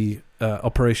about the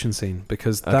operation scene,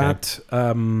 because that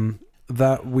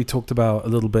we talked about a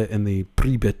little bit in the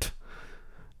pre-bit.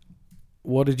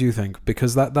 What did you think?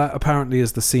 Because that apparently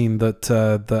is the scene that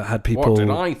had people What did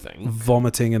I think?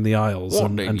 vomiting in the aisles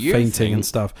and fainting think? and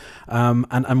stuff.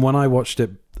 And when I watched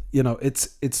it, you know,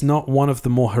 it's not one of the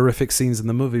more horrific scenes in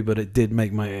the movie, but it did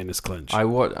make my anus clench. I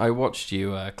watched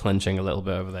you clenching a little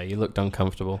bit over there. You looked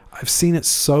uncomfortable. I've seen it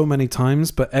so many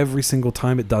times, but every single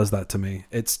time it does that to me.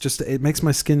 It's just, it makes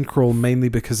my skin crawl mainly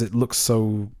because it looks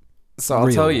so I'll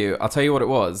real. tell you what it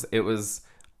was. It was,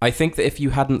 I think that if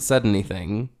you hadn't said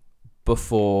anything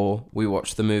before we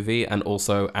watched the movie and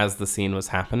also as the scene was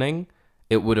happening,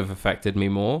 it would have affected me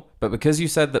more. But because you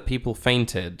said that people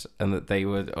fainted and that they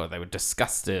were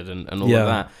disgusted and all of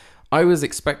that, I was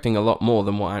expecting a lot more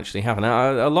than what actually happened.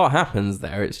 A lot happens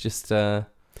there. It's just for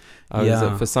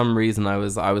some reason I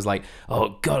was like,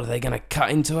 oh god, are they gonna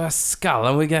cut into her skull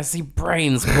and we're gonna see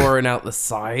brains pouring out the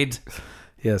side?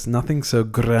 Yes, nothing so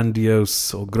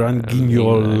grandiose or grand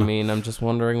guignol. I mean, I'm just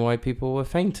wondering why people were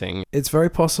fainting. It's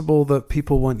very possible that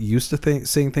people weren't used to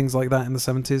seeing things like that in the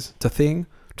 70s. To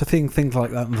think things like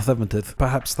that in the 70s.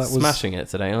 Perhaps that was... Smashing it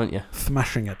today, aren't you?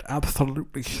 Smashing it.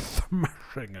 Absolutely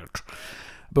smashing it.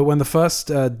 But when the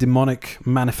first demonic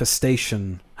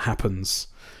manifestation happens,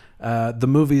 the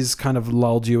movie's kind of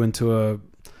lulled you into a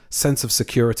sense of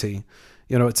security.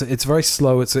 You know, it's very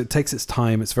slow. It takes its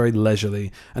time. It's very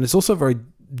leisurely, and it's also very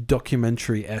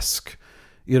documentary-esque.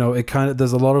 You know, it kind of,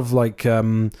 there's a lot of like,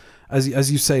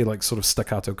 as you say, like sort of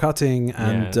staccato cutting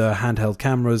and handheld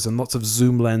cameras and lots of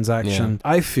zoom lens action.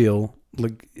 Yeah. I feel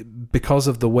like because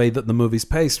of the way that the movie's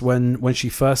paced, when she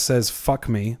first says "fuck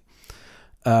me,"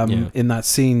 in that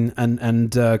scene,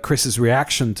 and Chris's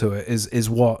reaction to it is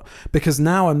what, because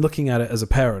now I'm looking at it as a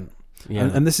parent.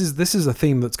 Yeah. And this is a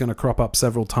theme that's going to crop up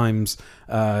several times,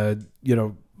 you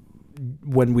know,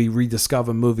 when we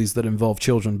rediscover movies that involve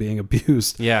children being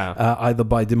abused, either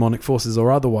by demonic forces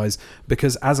or otherwise.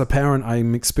 Because as a parent,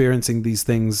 I'm experiencing these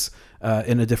things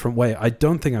in a different way. I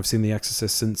don't think I've seen The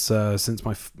Exorcist since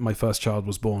my first child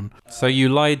was born. So you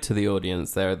lied to the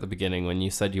audience there at the beginning when you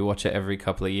said you watch it every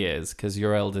couple of years, because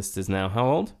your eldest is now how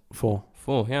old? 4,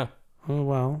 yeah. Oh,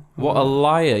 well. What a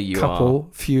liar you are. Couple,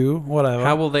 few, whatever.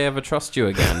 How will they ever trust you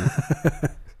again?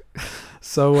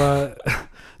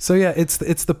 So yeah, it's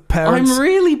the parents. I'm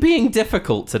really being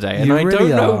difficult today, and I don't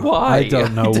know why. I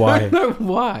don't know why. I don't know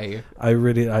why.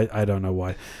 I don't know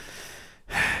why.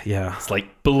 Yeah. It's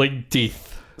like pulling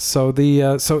teeth. So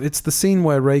it's the scene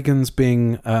where Reagan's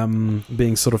being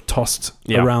sort of tossed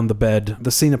around the bed.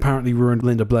 The scene apparently ruined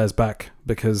Linda Blair's back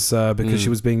because she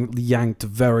was being yanked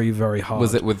very, very hard.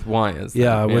 Was it with wires?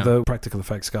 Yeah, with a practical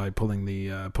effects guy pulling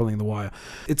the wire.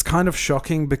 It's kind of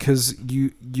shocking because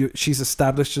she's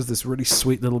established as this really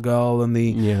sweet little girl, and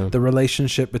the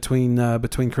relationship between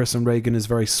Chris and Reagan is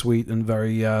very sweet and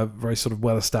very very sort of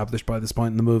well established by this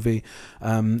point in the movie.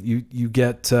 You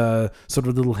get sort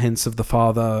of little hints of the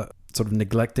father sort of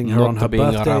neglecting her on her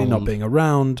birthday, not being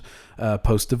around,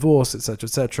 post-divorce, etc.,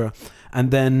 etc. And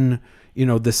then, you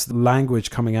know, this language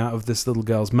coming out of this little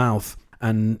girl's mouth,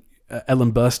 and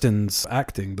Ellen Burstyn's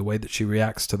acting, the way that she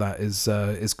reacts to that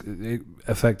it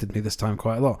affected me this time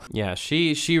quite a lot. Yeah,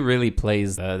 she really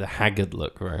plays the haggard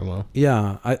look very well.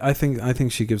 Yeah, I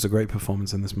think she gives a great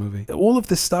performance in this movie. All of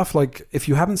this stuff, like, if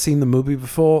you haven't seen the movie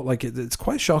before, like it's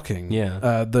quite shocking.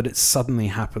 That it suddenly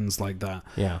happens like that.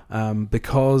 Yeah.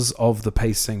 Because of the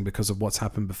pacing, because of what's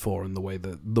happened before, and the way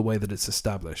that it's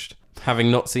established.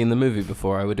 Having not seen the movie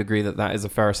before, I would agree that is a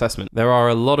fair assessment. There are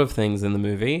a lot of things in the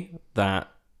movie that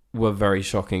were very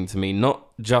shocking to me. Not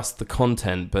just the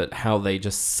content, but how they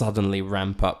just suddenly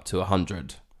ramp up to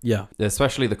 100. Yeah.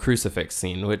 Especially the crucifix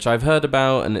scene, which I've heard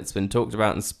about and it's been talked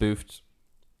about and spoofed.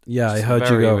 Yeah, I heard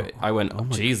you go. I went, oh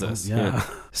Jesus. God, yeah.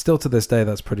 Still to this day,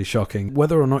 that's pretty shocking.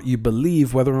 Whether or not you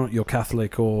believe, whether or not you're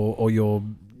Catholic or you're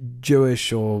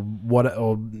Jewish or what,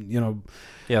 or, you know.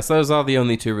 Yes, those are the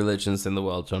only two religions in the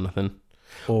world, Jonathan.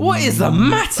 What is the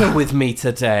matter with me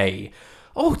today?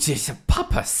 Oh, just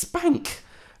Papa Spank.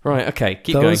 Right, okay,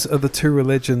 keep going. Those are the two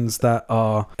religions that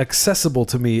are accessible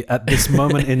to me at this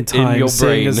moment in time, in your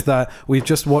seeing brain. as that we've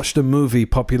just watched a movie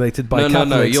populated by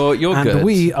Catholics. No, you're and good.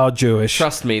 We are Jewish.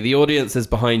 Trust me, the audience is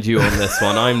behind you on this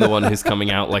one. I'm the one who's coming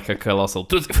out like a colossal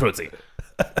tutti frutti.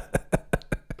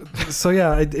 So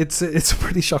yeah, it's a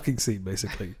pretty shocking scene,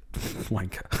 basically.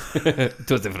 Wanker.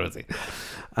 Tutti frutti.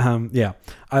 Yeah,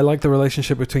 I like the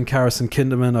relationship between Karras and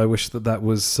Kinderman. I wish that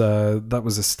was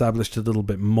established a little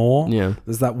bit more. Yeah,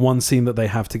 there's that one scene that they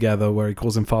have together where he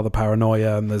calls him Father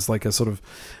Paranoia, and there's like a sort of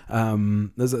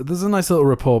there's a nice little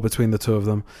rapport between the two of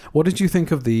them. What did you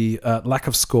think of the lack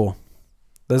of score?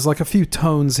 There's like a few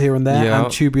tones here and there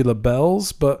and tubular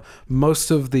bells, but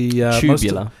most of the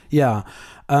tubular.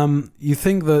 You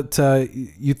think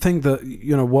that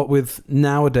you know what, with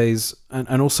nowadays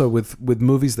and also with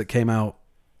movies that came out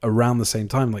around the same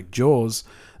time, like Jaws,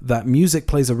 that music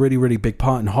plays a really, really big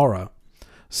part in horror.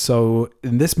 So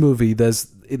in this movie,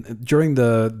 during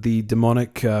the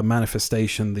demonic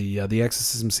manifestation, the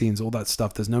exorcism scenes, all that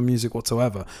stuff, there's no music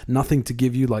whatsoever. Nothing to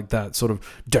give you like that sort of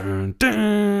dun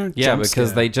dun. Yeah, jump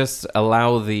because scare. they just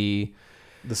allow the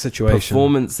situation,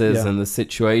 performances and the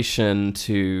situation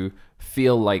to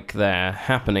feel like they're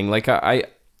happening. Like I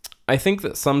think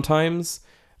that sometimes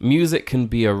music can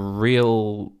be a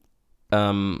real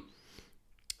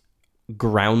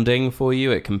grounding for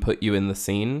you. It can put you in the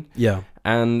scene. Yeah.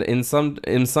 And in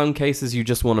some cases you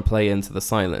just want to play into the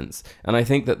silence. And I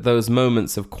think that those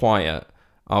moments of quiet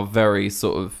are very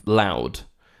sort of loud.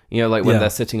 You know, like when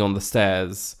they're sitting on the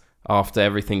stairs after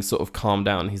everything's sort of calmed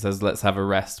down, he says, let's have a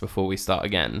rest before we start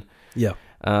again. Yeah.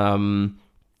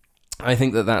 I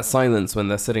think that silence when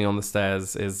they're sitting on the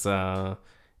stairs is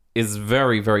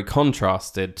very, very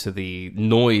contrasted to the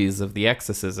noise of the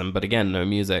exorcism, but again, no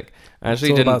music. I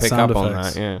actually didn't pick up on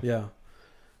that. Yeah.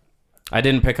 I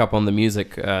didn't pick up on the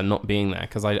music not being there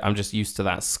because I'm just used to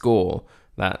that score,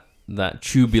 that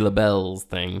tubular bells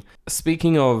thing.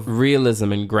 Speaking of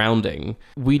realism and grounding,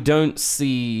 we don't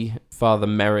see Father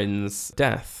Merrin's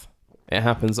death. It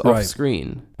happens off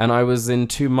screen. And I was in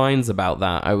two minds about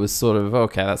that. I was sort of,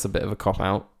 okay, that's a bit of a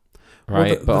cop-out.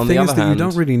 Right, well, but on thing the is other that hand, you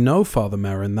don't really know Father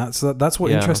Merrin. That's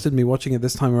what interested me watching it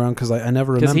this time around, because I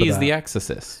never remember that. Because he's the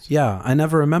exorcist. Yeah, I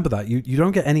never remember that. You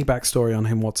don't get any backstory on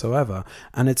him whatsoever,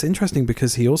 and it's interesting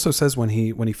because he also says when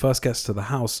he first gets to the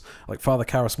house, like Father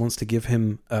Karras wants to give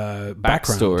him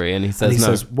backstory, and he says no.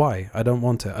 Says, "Why? I don't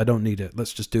want it. I don't need it.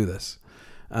 Let's just do this."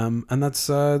 And that's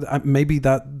maybe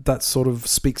that sort of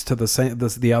speaks to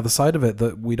the other side of it,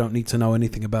 that we don't need to know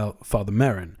anything about Father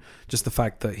Merrin. Just the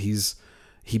fact that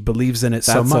he believes in it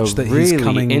so much that he's coming. That's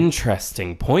a really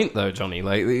interesting point, though, Johnny.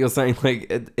 Like you're saying,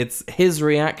 like it's his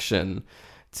reaction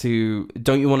to,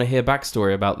 don't you want to hear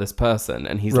backstory about this person?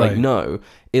 And he's like, no.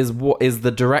 Is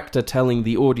the director telling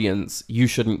the audience you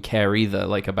shouldn't care either,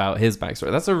 like about his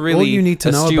backstory? That's a really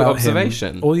astute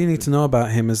observation. All you need to know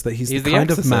about him is that he's the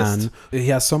kind of man. He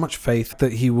has so much faith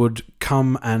that he would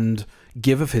come and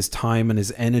give of his time and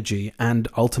his energy and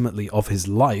ultimately of his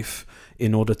life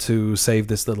in order to save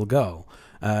this little girl.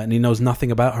 And he knows nothing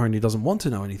about her, and he doesn't want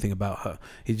to know anything about her.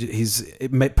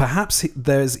 Perhaps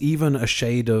there's even a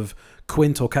shade of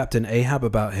Quint or Captain Ahab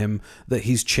about him, that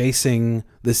he's chasing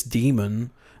this demon,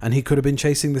 and he could have been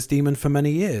chasing this demon for many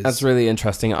years. That's really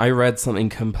interesting. I read something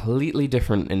completely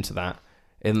different into that.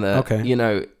 In that, you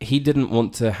know, he didn't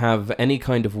want to have any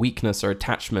kind of weakness or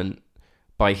attachment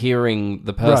by hearing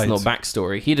the personal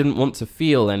backstory. He didn't want to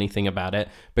feel anything about it,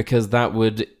 because that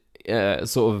would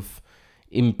sort of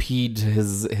impede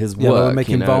his work, would make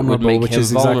him vulnerable, which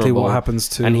is exactly what happens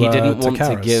to and he didn't want to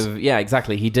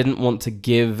Karras. he didn't want to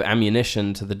give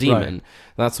ammunition to the demon.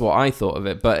 That's what I thought of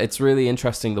it, but it's really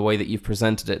interesting the way that you've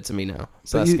presented it to me now.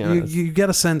 So you get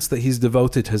a sense that he's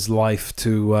devoted his life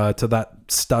to that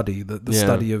study, the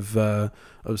study of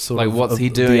sort like of what's of he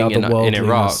doing in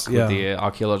Iraq with Yeah. the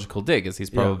archaeological dig, is he's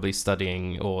probably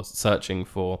studying or searching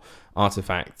for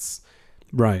artifacts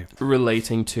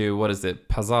relating to, what is it,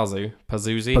 Pazuzu.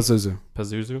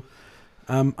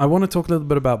 I want to talk a little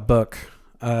bit about Burke,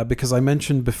 because I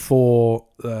mentioned before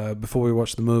we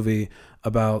watched the movie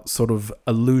about sort of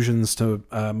allusions to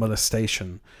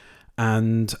molestation,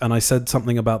 and I said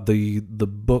something about the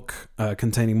book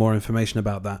containing more information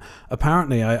about that.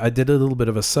 Apparently, I did a little bit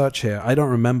of a search here. I don't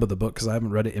remember the book because I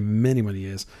haven't read it in many, many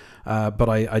years, but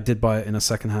I did buy it in a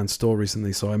secondhand store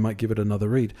recently, so I might give it another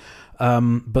read.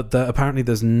 But apparently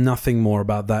there's nothing more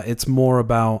about that. It's more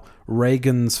about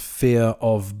Regan's fear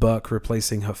of Burke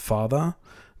replacing her father,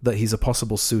 that he's a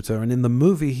possible suitor, and in the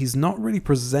movie he's not really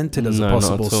presented as a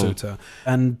possible suitor.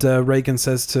 And Regan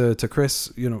says to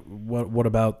Chris, you know, what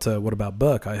about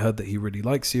Burke? I heard that he really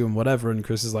likes you and whatever. And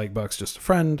Chris is like, Burke's just a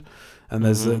friend, and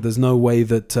there's no way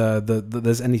that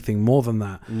there's anything more than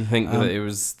that. You think that it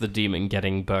was the demon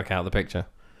getting Burke out of the picture?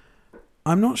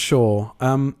 I'm not sure.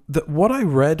 That what I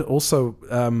read also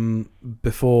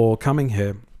before coming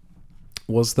here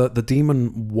was that the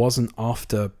demon wasn't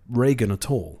after Regan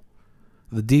at all.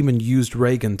 The demon used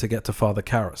Regan to get to Father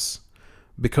Karras.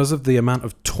 Because of the amount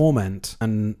of torment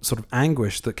and sort of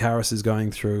anguish that Karras is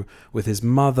going through with his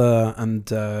mother, and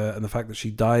the fact that she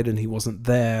died and he wasn't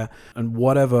there, and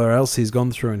whatever else he's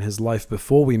gone through in his life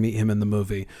before we meet him in the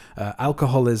movie,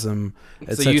 alcoholism,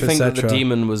 etc. So you think that the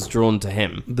demon was drawn to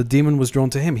him? The demon was drawn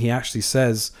to him. He actually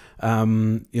says, it's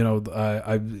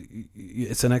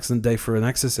an excellent day for an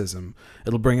exorcism.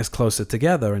 It'll bring us closer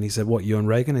together. And he said, what, you and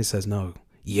Regan? He says, no,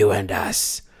 you and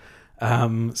us.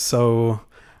 So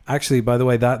actually, by the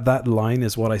way, that line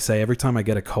is what I say every time I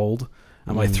get a cold.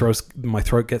 and my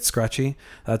throat gets scratchy.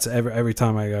 That's every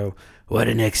time I go, what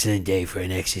an excellent day for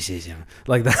an exorcism,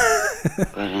 like that.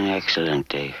 What an excellent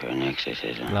day for an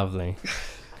exorcism. Lovely.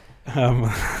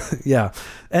 Yeah.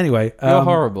 Anyway, you're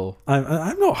horrible.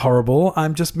 I'm not horrible.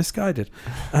 I'm just misguided.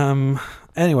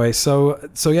 Anyway, so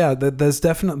yeah, there's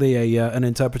definitely an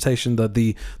interpretation that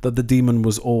the demon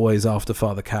was always after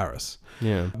Father Karras.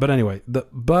 Yeah. But anyway, the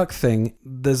Burke thing,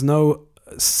 there's no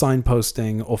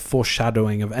signposting or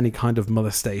foreshadowing of any kind of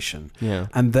molestation. Yeah.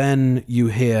 And then you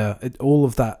hear all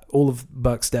of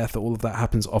Burke's death, all of that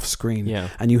happens off screen. Yeah.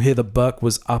 And you hear that Burke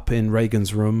was up in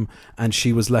Regan's room and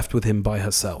she was left with him by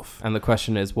herself. And the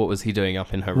question is, what was he doing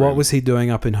up in her room? What was he doing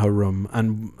up in her room?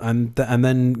 And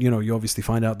then, you obviously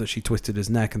find out that she twisted his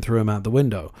neck and threw him out the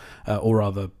window. Or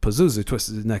rather, Pazuzu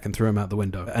twisted his neck and threw him out the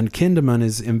window. And Kinderman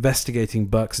is investigating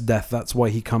Burke's death. That's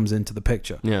why he comes into the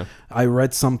picture. Yeah. I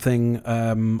read something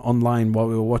online while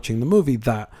we were watching the movie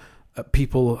that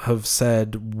people have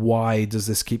said, why does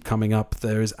this keep coming up?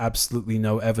 There is absolutely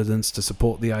no evidence to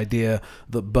support the idea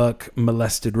that Burke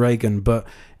molested Regan, but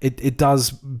it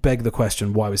does beg the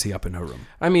question, why was he up in her room?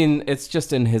 I mean, it's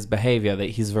just in his behavior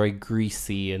that he's very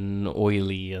greasy and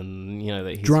oily, and that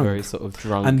he's drunk. Very sort of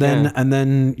drunk. And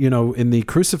then in the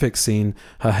crucifix scene,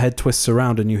 her head twists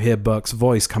around and you hear Burke's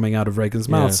voice coming out of Regan's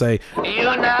mouth say, "You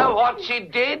know what she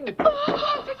did?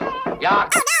 Your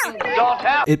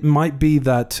daughter." It might be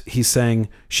that he's saying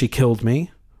she killed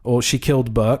me, or she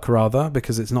killed Burke, rather,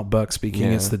 because it's not Burke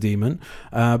speaking, it's the demon.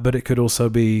 But it could also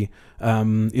be,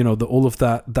 all of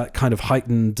that kind of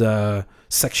heightened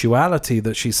sexuality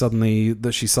that she's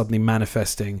suddenly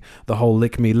manifesting. The whole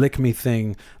lick me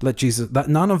thing. Let Jesus. That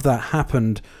none of that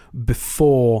happened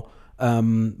before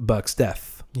Burke's death.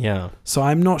 Yeah. So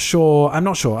I'm not sure.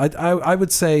 I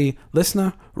would say,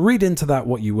 listener, read into that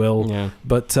what you will. Yeah.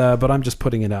 But I'm just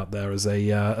putting it out there as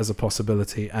a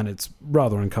possibility, and it's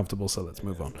rather uncomfortable. So let's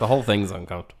move on. The whole thing's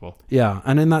uncomfortable. Yeah,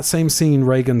 and in that same scene,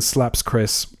 Regan slaps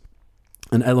Chris,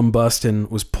 and Ellen Burstyn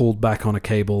was pulled back on a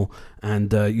cable,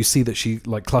 and you see that she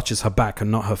clutches her back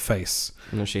and not her face.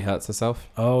 And she hurts herself.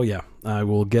 Oh yeah, I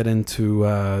will get into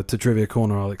to Trivia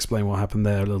Corner. I'll explain what happened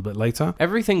there a little bit later.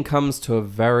 Everything comes to a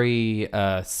very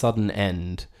sudden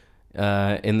end,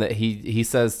 in that he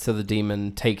says to the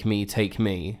demon, "Take me, take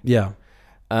me." Yeah.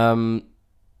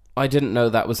 I didn't know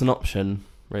that was an option,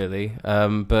 really.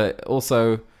 But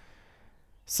also,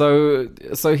 so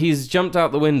he's jumped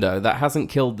out the window. That hasn't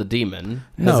killed the demon.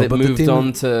 Has it moved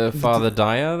on to Father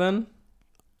Dyer then?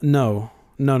 No,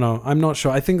 I'm not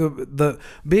sure. I think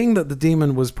being that the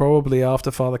demon was probably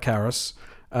after Father Karras,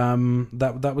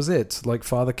 that was it. Like,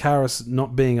 Father Karras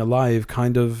not being alive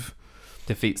kind of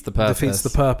defeats the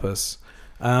purpose.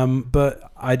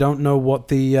 But I don't know what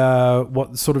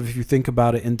sort of, if you think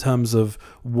about it in terms of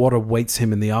what awaits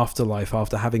him in the afterlife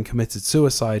after having committed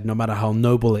suicide, no matter how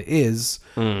noble it is,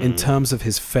 in terms of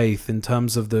his faith, in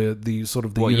terms of the sort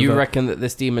of the. What, you reckon that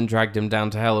this demon dragged him down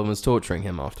to hell and was torturing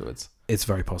him afterwards? It's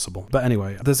very possible. But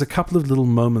anyway, there's a couple of little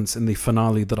moments in the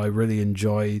finale that I really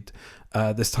enjoyed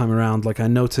this time around. Like, I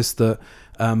noticed that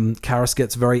Karras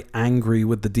gets very angry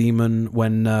with the demon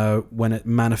when it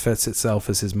manifests itself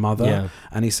as his mother,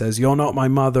 and he says, "You're not my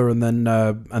mother," and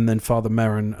then Father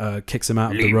Merrin kicks him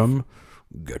out of the room.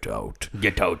 Get out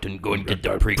and go and get the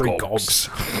precogs.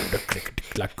 The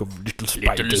click-clack of little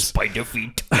spiders. Little spider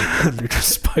feet. Little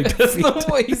spider That's feet. not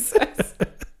what he says.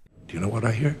 Do you know what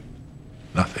I hear?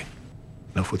 Nothing.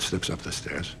 No footsteps up the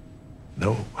stairs.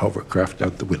 No hovercraft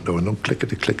out the window, and no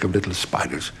clickety-click of little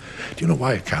spiders. Do you know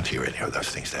why I can't hear any of those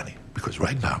things, Danny? Because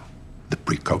right now, the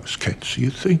precogs can't see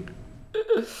a thing.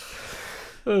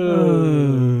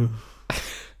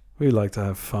 We like to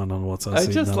have fun on What's Our I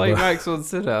Scene just Number. like Max von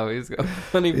Sydow. He's got a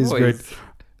funny He's voice. great.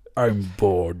 I'm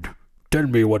bored. Tell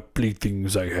me what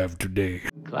playthings I have today.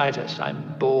 Clytus,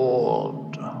 I'm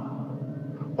bored.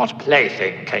 What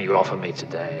plaything can you offer me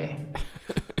today?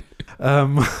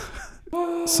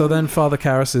 So then Father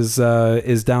Karras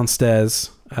is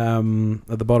downstairs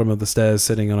at the bottom of the stairs,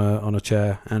 sitting on a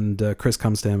chair, and Chris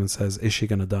comes to him and says, "Is she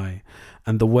going to die?"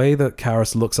 And the way that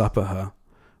Karras looks up at her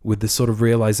with this sort of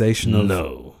realization of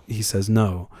No. He says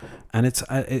no, and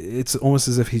it's almost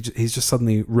as if he's just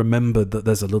suddenly remembered that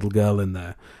there's a little girl in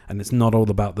there, and it's not all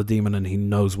about the demon, and he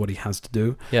knows what he has to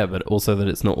do. Yeah, but also that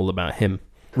it's not all about him.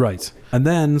 Right. And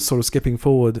then, sort of skipping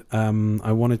forward,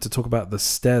 I wanted to talk about the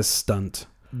stairs stunt.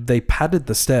 They padded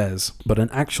the stairs, but an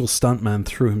actual stuntman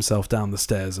threw himself down the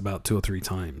stairs about 2 or 3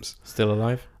 times. Still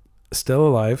alive? Still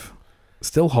alive.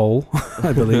 Still whole,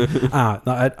 I believe. No,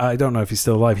 I don't know if he's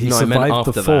still alive. He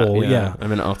survived the fall. Yeah, I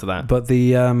meant after that. But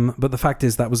the fact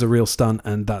is that was a real stunt,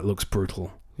 and that looks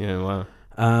brutal. Yeah,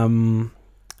 wow.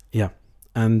 Yeah.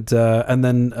 And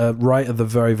then right at the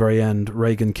very, very end,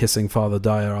 Reagan kissing Father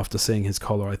Dyer after seeing his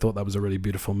collar. I thought that was a really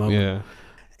beautiful moment. Yeah.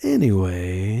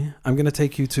 Anyway, I'm going to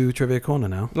take you to Trivia Corner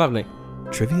now. Lovely.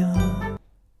 Trivia?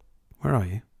 Where are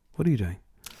you? What are you doing?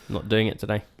 Not doing it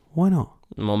today. Why not?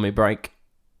 I'm on my break.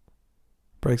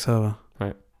 Break's over.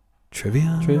 Right.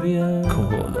 Trivia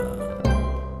Corner.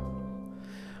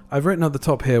 I've written at the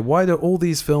top here, why do all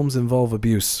these films involve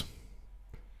abuse?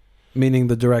 Meaning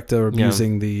the director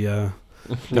abusing the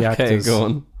okay, actors. Go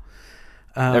on.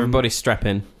 Everybody strap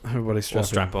in. Everybody strap or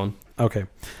strap on. Okay.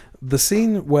 The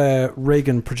scene where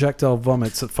Reagan projectile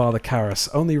vomits at Father Karras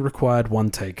only required one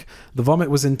take. The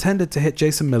vomit was intended to hit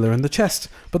Jason Miller in the chest,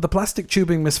 but the plastic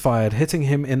tubing misfired, hitting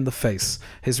him in the face.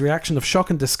 His reaction of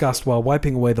shock and disgust while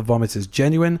wiping away the vomit is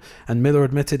genuine, and Miller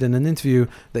admitted in an interview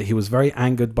that he was very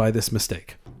angered by this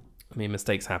mistake. I mean,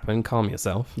 mistakes happen. Calm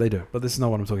yourself. They do, but this is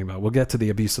not what I'm talking about. We'll get to the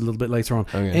abuse a little bit later on.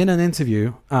 Okay. In an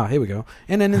interview... here we go.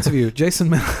 In an interview, Jason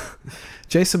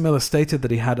Miller stated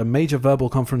that he had a major verbal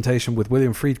confrontation with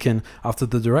William Friedkin after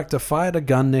the director fired a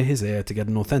gun near his ear to get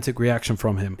an authentic reaction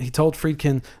from him. He told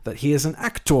Friedkin that he is an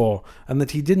actor and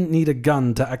that he didn't need a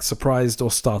gun to act surprised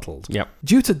or startled. Yep.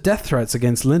 Due to death threats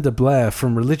against Linda Blair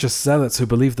from religious zealots who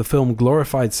believed the film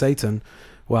glorified Satan...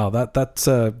 Wow, that's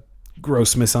a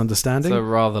gross misunderstanding. It's a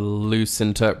rather loose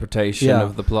interpretation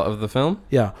of the plot of the film.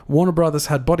 Yeah, Warner Brothers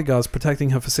had bodyguards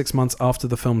protecting her for 6 months after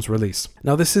the film's release.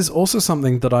 Now, this is also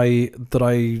something that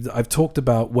I've talked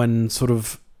about when sort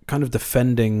of kind of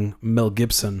defending Mel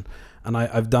Gibson, and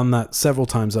I've done that several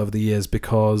times over the years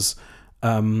because,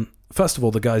 first of all,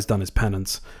 the guy's done his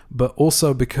penance, but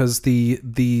also because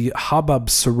the hubbub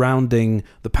surrounding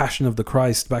The Passion of the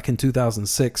Christ back in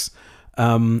 2006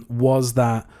 was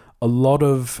that a lot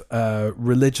of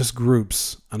religious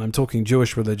groups, and I'm talking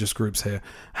Jewish religious groups here,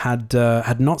 had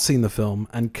not seen the film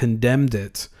and condemned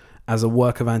it as a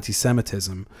work of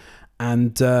anti-Semitism,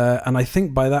 and I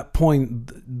think by that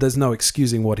point there's no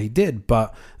excusing what he did,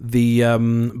 but the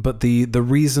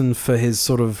reason for his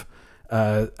sort of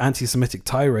anti-Semitic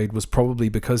tirade was probably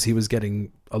because he was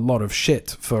getting a lot of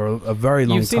shit for a very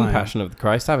long time. You've seen Passion of the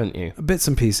Christ, haven't you? Bits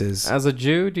and pieces. As a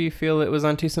Jew, do you feel it was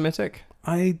anti-Semitic?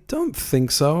 I don't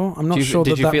think so. I'm not sure.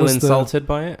 Did you feel insulted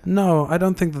by it? No, I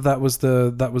don't think that was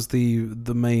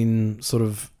the main sort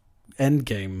of end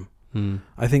game.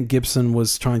 I think Gibson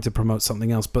was trying to promote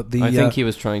something else, but I think he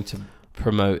was trying to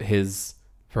promote his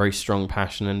very strong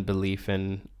passion and belief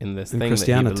in this thing that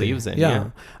he believes in.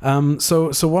 Yeah.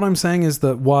 So what I'm saying is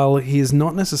that while he is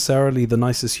not necessarily the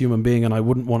nicest human being, and I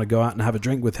wouldn't want to go out and have a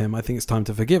drink with him, I think it's time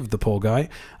to forgive the poor guy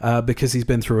because he's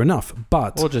been through enough.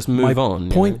 But or just move on.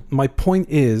 My point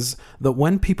is that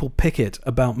when people picket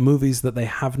about movies that they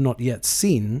have not yet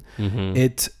seen,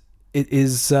 it's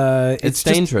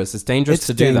dangerous. It's dangerous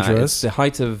to do that. It's the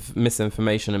height of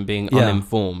misinformation and being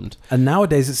uninformed. And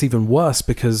nowadays it's even worse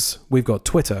because we've got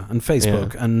Twitter and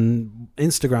Facebook and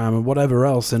Instagram and whatever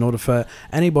else in order for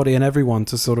anybody and everyone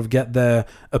to sort of get their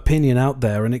opinion out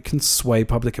there, and it can sway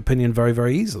public opinion very,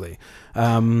 very easily.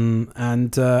 And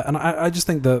I just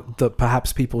think that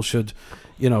perhaps people should,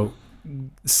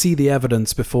 see the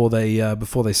evidence before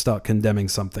they start condemning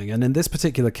something. And in this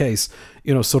particular case,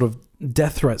 sort of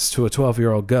death threats to a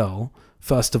 12-year-old girl,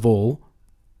 first of all,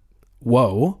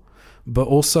 whoa, but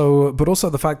also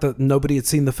the fact that nobody had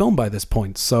seen the film by this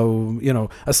point. So,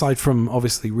 aside from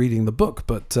obviously reading the book,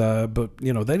 but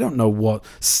they don't know what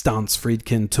stance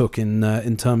Friedkin took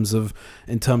in terms of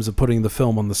putting the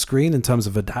film on the screen, in terms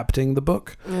of adapting the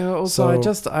book. Yeah, also,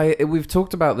 we've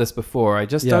talked about this before. I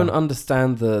just don't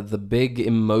understand the big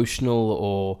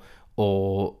emotional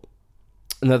or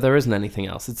no, there isn't anything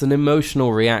else. It's an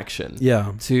emotional reaction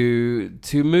to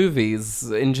movies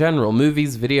in general.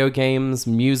 Movies, video games,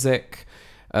 music.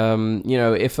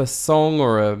 If a song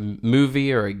or a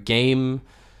movie or a game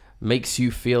makes you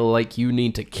feel like you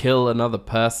need to kill another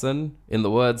person, in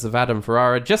the words of Adam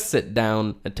Ferrara, just sit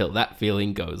down until that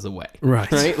feeling goes away.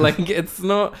 Right? Like, it's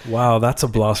not... Wow, that's a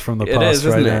blast from the past, it is,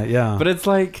 right? Isn't it? Yeah. But it's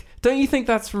like, don't you think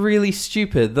that's really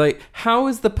stupid? Like, how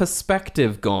is the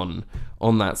perspective gone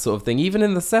on that sort of thing? Even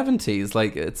in the 70s,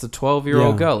 like, it's a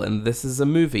 12-year-old girl and this is a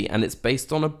movie and it's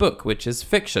based on a book, which is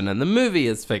fiction, and the movie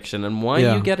is fiction, and why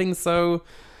are you getting so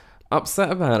upset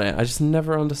about it? I just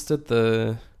never understood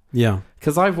the... Yeah.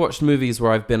 Because I've watched movies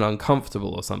where I've been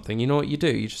uncomfortable or something. You know what you do?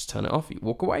 You just turn it off, you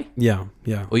walk away. Yeah.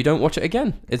 Or you don't watch it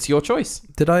again. It's your choice.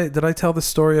 Did I tell the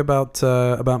story about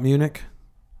Munich?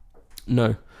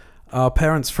 No. Our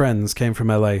parents' friends came from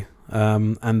LA,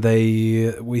 and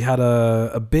we had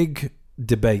a big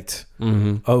debate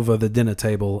over the dinner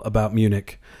table about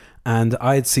Munich, and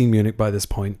I had seen Munich by this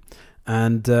point,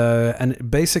 and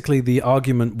basically the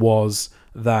argument was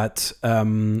that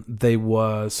they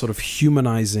were sort of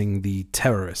humanizing the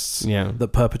terrorists that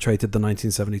perpetrated the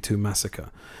 1972 massacre,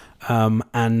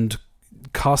 and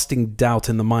casting doubt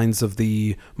in the minds of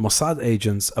the Mossad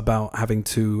agents about having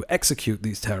to execute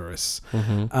these terrorists.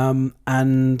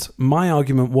 And my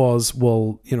argument was,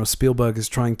 well, Spielberg is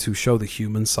trying to show the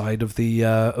human side of the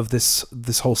of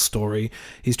this whole story.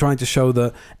 He's trying to show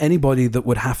that anybody that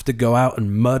would have to go out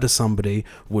and murder somebody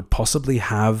would possibly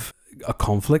have a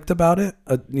conflict about it,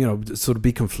 sort of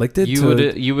be conflicted.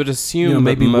 You would assume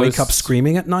maybe that wake up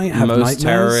screaming at night, have nightmares.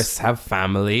 Terrorists have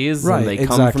families, and they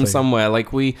come from somewhere.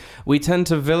 Like we tend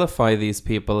to vilify these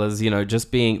people as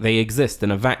just being, they exist in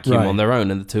a vacuum on their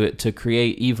own, and to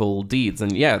create evil deeds.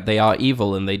 And they are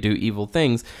evil and they do evil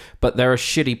things, but there are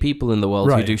shitty people in the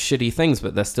world who do shitty things,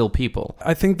 but they're still people.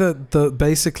 I think that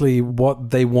basically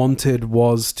what they wanted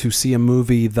was to see a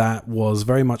movie that was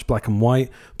very much black and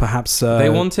white. Perhaps they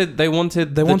wanted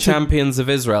the champions of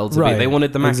Israel to be. They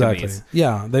wanted the Maccabees. Exactly.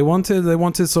 Yeah, they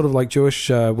wanted sort of like Jewish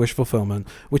wish fulfillment,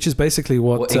 which is basically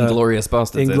what Inglourious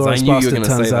Basterds is. I knew you were going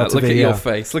to say that. Look at your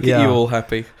face. Look at you all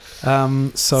happy.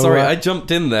 Sorry, I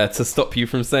jumped in there to stop you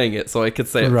from saying it, so I could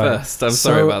say it first. I'm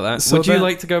sorry about that. Would you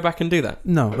like to go back and do that?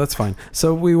 No, that's fine.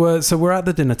 So we're at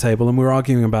the dinner table and we're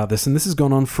arguing about this, and this has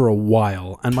gone on for a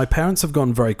while. And my parents have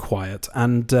gone very quiet,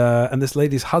 and this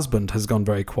lady's husband has gone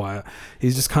very quiet.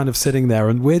 He's just kind of sitting there,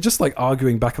 and we're just like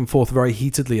arguing back and forth very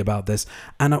heatedly about this.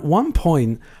 And at one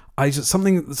point,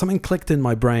 something clicked in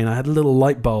my brain. I had a little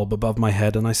light bulb above my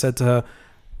head, and I said to her,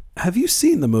 "Have you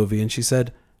seen the movie?" And she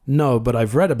said, "No, but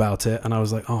I've read about it." And I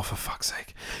was like, oh, for fuck's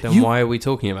sake. Then why are we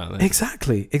talking about this?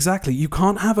 Exactly. You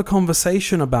can't have a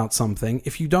conversation about something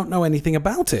if you don't know anything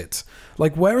about it.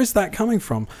 Like, where is that coming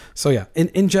from? So yeah,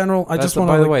 in general, I just want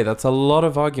to... By the way, that's a lot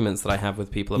of arguments that I have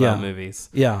with people about movies.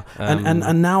 Yeah,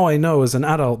 and now I know as an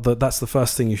adult that that's the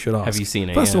first thing you should ask. Have you seen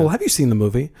it? First of all, have you seen the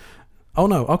movie? Oh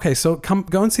no. Okay, so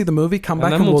go and see the movie. Come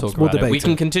back and we'll debate it. We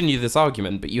can continue this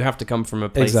argument, but you have to come from a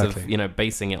place of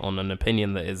basing it on an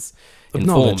opinion that is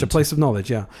informed. A place of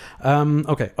knowledge. Yeah.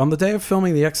 Okay. On the day of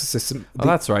filming The Exorcism.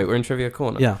 That's right. We're in Trivia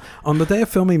Corner. Yeah. On the day of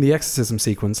filming The Exorcism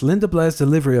sequence, Linda Blair's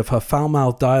delivery of her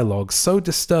foul-mouthed dialogue so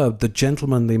disturbed the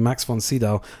gentlemanly Max von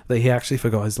Sydow that he actually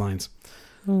forgot his lines.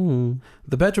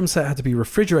 The bedroom set had to be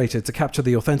refrigerated to capture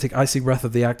the authentic icy breath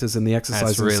of the actors in the exercising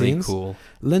scenes. That's really scenes. Cool.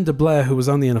 Linda Blair, who was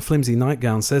only in a flimsy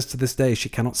nightgown, says to this day she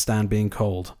cannot stand being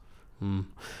cold.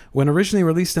 When originally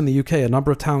released in the UK, a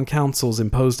number of town councils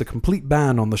imposed a complete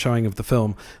ban on the showing of the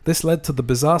film. This led to the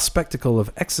bizarre spectacle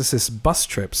of Exorcist bus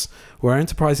trips, where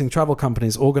enterprising travel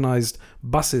companies organised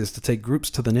buses to take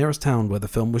groups to the nearest town where the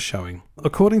film was showing.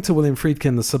 According to William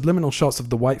Friedkin, the subliminal shots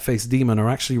of the white-faced demon are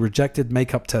actually rejected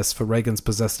makeup tests for Reagan's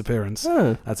possessed appearance.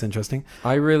 That's interesting.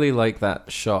 I really like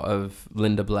that shot of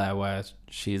Linda Blair where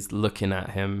she's looking at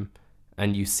him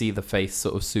and you see the face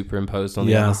sort of superimposed on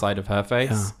the other side of her face.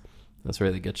 Yeah. That's a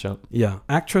really good shot. Yeah.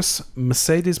 Actress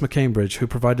Mercedes McCambridge, who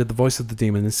provided the voice of the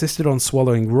demon, insisted on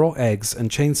swallowing raw eggs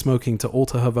and chain smoking to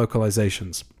alter her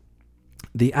vocalizations.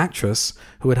 The actress,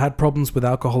 who had had problems with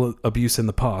alcohol abuse in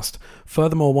the past,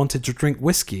 furthermore wanted to drink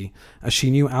whiskey, as she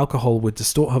knew alcohol would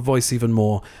distort her voice even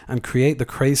more and create the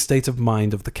crazed state of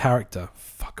mind of the character.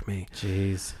 Fuck me.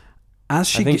 Jeez. I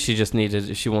think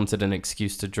she wanted an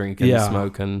excuse to drink and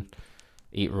smoke and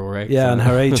eat raw eggs. Yeah, and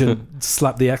her agent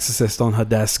slapped The Exorcist on her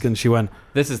desk and she went,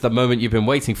 "This is the moment you've been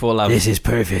waiting for, love. This is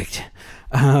perfect."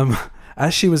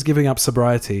 As she was giving up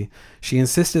sobriety, she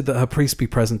insisted that her priest be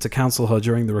present to counsel her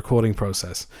during the recording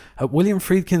process. At William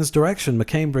Friedkin's direction,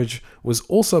 McCambridge was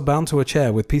also bound to a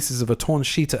chair with pieces of a torn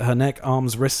sheet at her neck,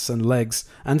 arms, wrists, and legs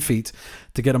and feet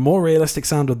to get a more realistic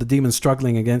sound of the demon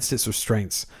struggling against its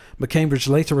restraints. McCambridge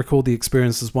later recalled the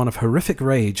experience as one of horrific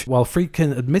rage, while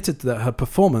Friedkin admitted that her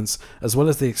performance, as well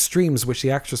as the extremes which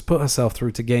the actress put herself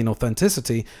through to gain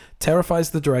authenticity, terrifies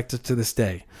the director to this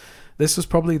day. This was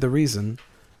probably the reason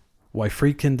why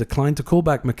Friedkin declined to call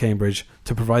back McCambridge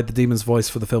to provide the demon's voice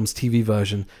for the film's TV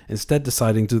version, instead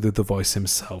deciding to do the voice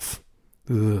himself.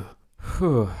 Ugh.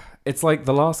 It's like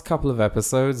the last couple of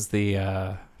episodes,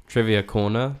 the Trivia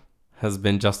Corner has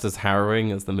been just as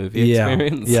harrowing as the movie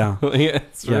experience. Yeah.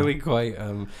 It's really quite...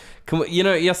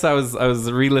 yes, I was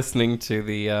re-listening to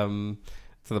the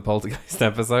Poltergeist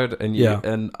episode,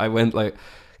 and I went like...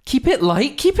 Keep it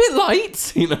light,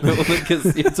 because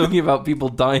you're talking about people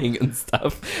dying and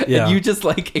stuff, and you just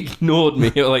like ignored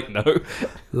me. You're like, no.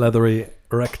 Leathery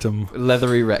rectum.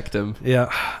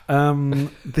 Yeah.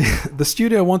 The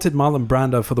studio wanted Marlon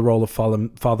Brando for the role of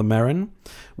Father Merrin.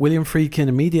 William Friedkin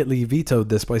immediately vetoed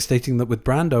this by stating that with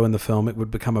Brando in the film, it would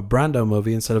become a Brando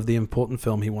movie instead of the important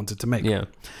film he wanted to make. Yeah.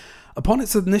 Upon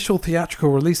its initial theatrical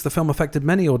release, the film affected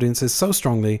many audiences so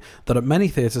strongly that at many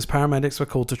theatres, paramedics were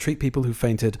called to treat people who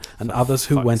fainted and others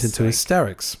who went into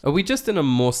hysterics. Are we just in a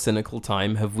more cynical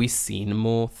time? Have we seen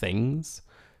more things?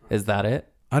 Is that it?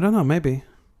 I don't know, maybe.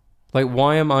 Like,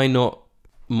 why am I not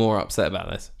more upset about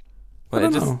this? Like, I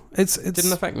don't know. It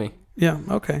didn't affect me. Yeah,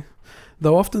 okay.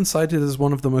 Though often cited as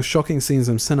one of the most shocking scenes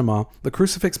in cinema, the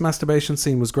crucifix masturbation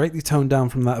scene was greatly toned down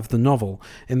from that of the novel.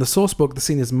 In the source book, the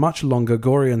scene is much longer,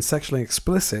 gory, and sexually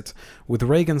explicit, with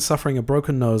Reagan suffering a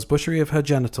broken nose, butchery of her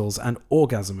genitals, and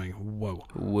orgasming.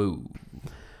 Whoa.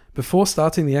 Before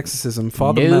starting the exorcism,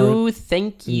 Father Merrin...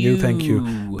 thank you. No, thank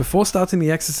you. Before starting the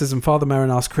exorcism, Father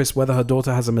Merrin asked Chris whether her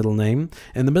daughter has a middle name.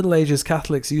 In the Middle Ages,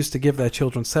 Catholics used to give their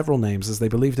children several names as they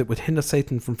believed it would hinder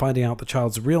Satan from finding out the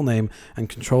child's real name and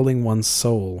controlling one's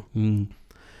soul.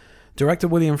 Director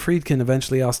William Friedkin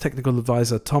eventually asked technical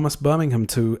advisor Thomas Birmingham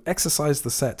to exorcise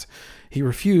the set. He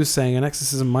refused, saying an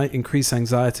exorcism might increase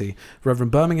anxiety.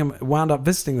 Reverend Birmingham wound up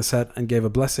visiting the set and gave a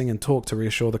blessing and talk to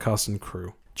reassure the cast and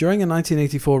crew. During a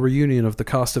 1984 reunion of the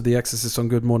cast of The Exorcist on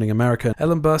Good Morning America,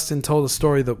 Ellen Burstyn told a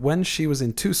story that when she was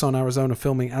in Tucson, Arizona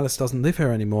filming Alice Doesn't Live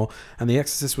Here Anymore, and The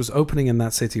Exorcist was opening in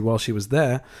that city while she was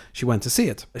there, she went to see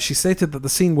it. She stated that the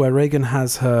scene where Reagan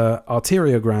has her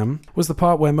arteriogram was the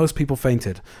part where most people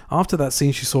fainted. After that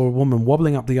scene, she saw a woman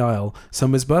wobbling up the aisle, so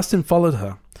Ms. Burstyn followed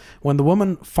her. When the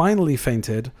woman finally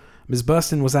fainted, Ms.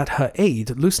 Burstyn was at her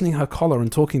aid, loosening her collar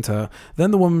and talking to her.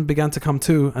 Then the woman began to come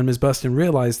to, and Ms. Burstyn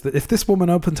realized that if this woman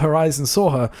opened her eyes and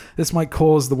saw her, this might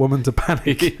cause the woman to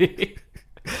panic.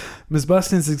 Ms.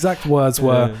 Burstyn's exact words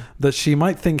were that she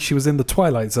might think she was in the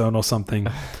Twilight Zone or something.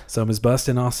 So Ms.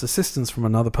 Burstyn asked assistance from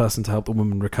another person to help the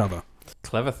woman recover.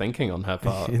 Clever thinking on her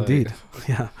part. Indeed.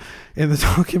 Yeah. In the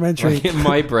documentary... Like in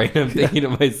my brain, I'm thinking to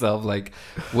myself, like,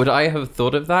 would I have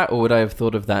thought of that, or would I have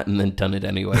thought of that and then done it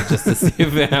anyway, just to see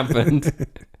if it happened?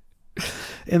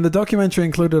 In the documentary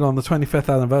included on the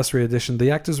 25th anniversary edition,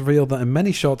 the actors revealed that in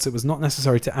many shots it was not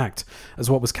necessary to act, as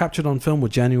what was captured on film were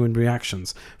genuine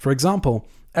reactions. For example,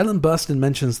 Ellen Burstyn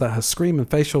mentions that her scream and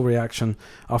facial reaction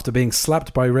after being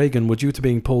slapped by Reagan were due to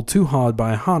being pulled too hard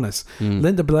by a harness.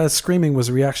 Linda Blair's screaming was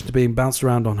a reaction to being bounced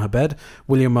around on her bed.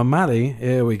 William O'Malley,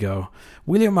 here we go.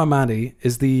 William O'Malley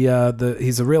is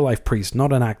he's a real life priest,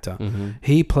 not an actor.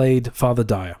 He played Father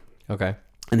Dyer. Okay.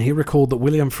 And he recalled that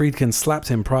William Friedkin slapped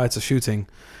him prior to shooting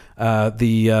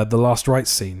the Last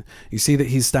Rites scene. You see that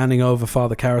he's standing over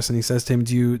Father Karras and he says to him,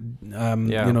 do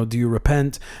you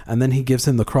repent? And then he gives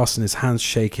him the cross and his hands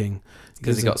shaking.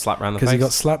 Because he got slapped around the face? Because he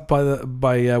got slapped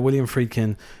by William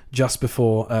Friedkin just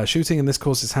before shooting, and this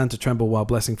caused his hand to tremble while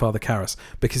blessing Father Karras,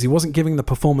 because he wasn't giving the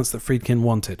performance that Friedkin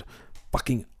wanted.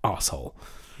 Fucking asshole.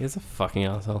 He's a fucking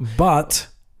asshole. But...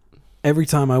 every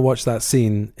time I watch that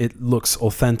scene, it looks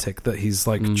authentic, that he's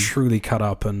like truly cut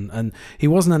up, and he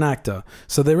wasn't an actor.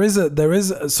 So there is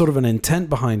a sort of an intent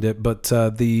behind it, but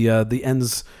the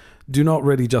ends do not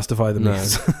really justify the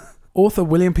means. No. Author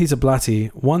William Peter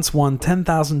Blatty once won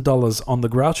 $10,000 on the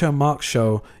Groucho Marx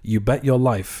show You Bet Your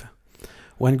Life.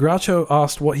 When Groucho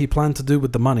asked what he planned to do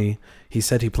with the money, he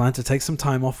said he planned to take some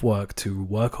time off work to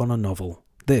work on a novel.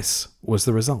 This was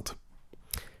the result.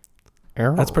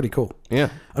 That's pretty cool. Yeah.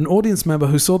 An audience member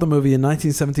who saw the movie in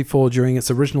 1974 during its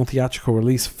original theatrical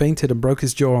release fainted and broke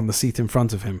his jaw on the seat in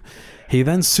front of him. He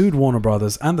then sued Warner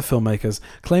Brothers and the filmmakers,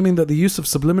 claiming that the use of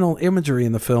subliminal imagery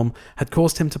in the film had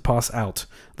caused him to pass out.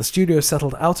 The studio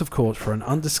settled out of court for an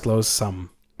undisclosed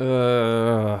sum. They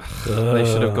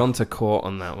should have gone to court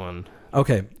on that one.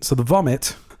 Okay, so the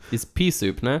vomit... is pea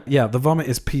soup, no? Yeah, the vomit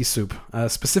is pea soup.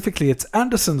 Specifically, it's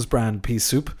Anderson's brand pea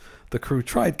soup. The crew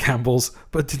tried Campbell's,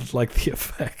 but didn't like the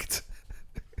effect.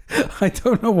 I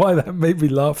don't know why that made me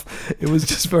laugh. It was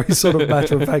just very sort of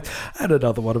matter of fact. And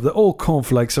another one of the all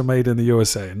cornflakes are made in the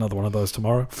USA. Another one of those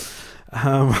tomorrow.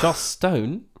 Joss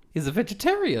Stone is a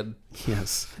vegetarian.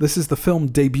 Yes. This is the film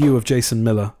debut of Jason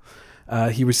Miller.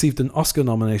 He received an Oscar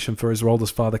nomination for his role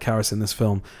as Father Karras in this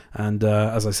film. And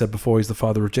as I said before, he's the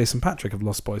father of Jason Patrick of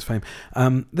Lost Boys fame.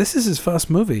 This is his first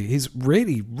movie. He's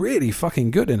really, really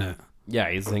fucking good in it. Yeah,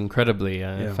 he's incredibly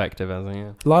effective as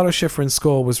Lalo Schifrin's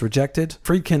score was rejected.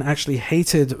 Friedkin actually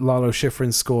hated Lalo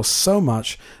Schifrin's score so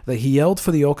much that he yelled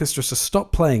for the orchestra to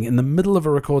stop playing in the middle of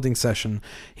a recording session.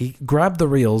 He grabbed the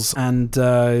reels and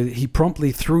he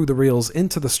promptly threw the reels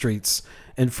into the streets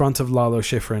in front of Lalo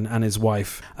Schifrin and his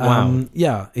wife. Wow.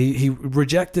 Yeah, he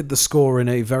rejected the score in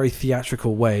a very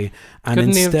theatrical way. And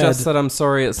couldn't instead, he have just said, I'm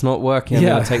sorry, it's not working, I'm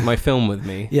going to take my film with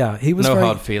me? Yeah, he was no very,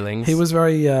 hard feelings. He was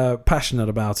very passionate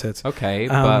about it. Okay,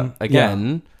 but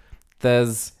again,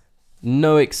 there's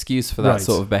no excuse for that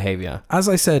sort of behavior. As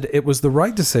I said, it was the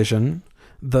right decision.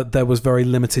 that there was very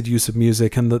limited use of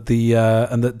music, and that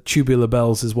that Tubular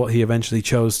Bells is what he eventually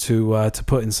chose to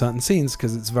put in certain scenes,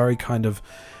 because it's very kind of,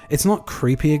 it's not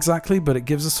creepy exactly, but it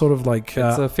gives a sort of like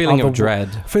it's a feeling of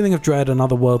dread, and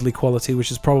otherworldly quality,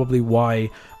 which is probably why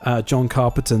John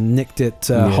Carpenter nicked it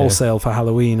wholesale for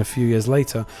Halloween a few years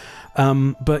later.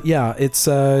 But yeah, it's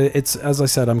as I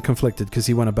said, I'm conflicted because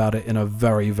he went about it in a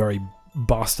very, very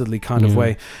bastardly kind of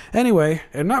way. Anyway,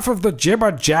 enough of the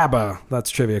jibber jabber. That's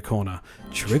Trivia Corner.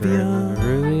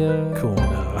 Trivia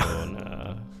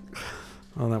Corner.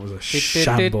 Oh, that was a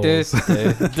shambles.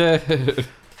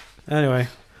 Anyway,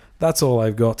 that's all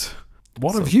I've got.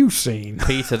 What have you seen?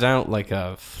 Petered out like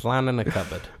a flan in a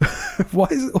cupboard. Why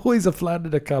is it always a flan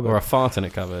in a cupboard? Or a fart in a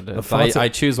cupboard. I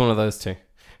choose one of those two.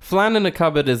 Flan in a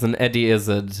cupboard is an Eddie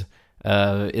Izzard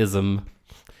ism.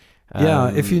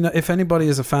 If anybody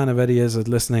is a fan of Eddie Izzard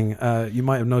listening, you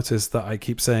might have noticed that I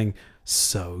keep saying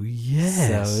 "so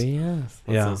yes." So yes.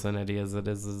 That's also an Eddie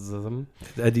Izzardism.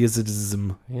 Eddie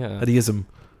Izzardism. Yeah. Eddieism.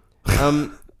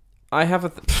 I have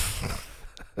a.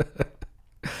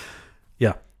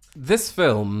 Yeah. This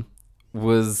film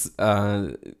was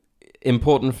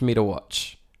important for me to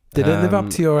watch. Did it live up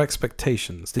to your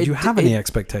expectations? Did you have any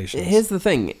expectations? Here's the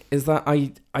thing, is that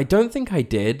I don't think I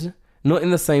did. Not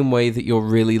in the same way that you're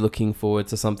really looking forward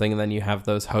to something and then you have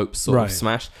those hopes sort of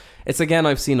smashed. It's, again,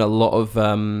 I've seen a lot of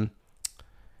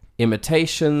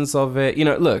imitations of it. You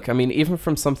know, look, I mean, even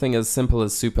from something as simple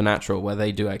as Supernatural, where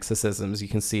they do exorcisms, you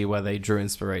can see where they drew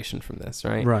inspiration from this,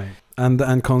 right? Right.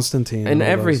 And Constantine. And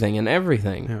everything.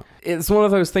 Yeah. It's one of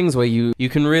those things where you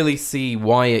can really see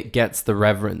why it gets the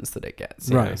reverence that it gets.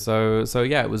 You know? So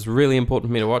yeah, it was really important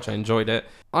for me to watch. I enjoyed it.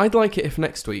 I'd like it if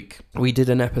next week we did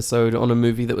an episode on a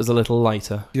movie that was a little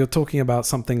lighter. You're talking about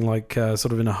something like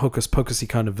sort of in a hocus pocusy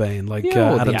kind of vein, like or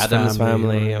Addams the Addams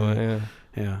Family.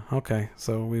 Yeah. Okay.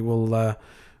 So we will.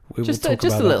 We just will talk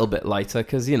just about a little bit lighter,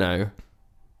 because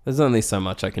there's only so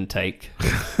much I can take.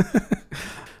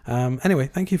 Anyway,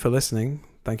 thank you for listening.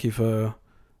 Thank you for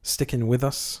sticking with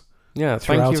us. Yeah,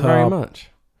 thank you very much.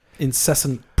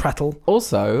 Incessant prattle.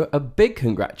 Also, a big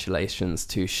congratulations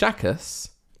to Shakus,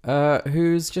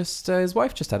 who's just his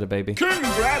wife just had a baby.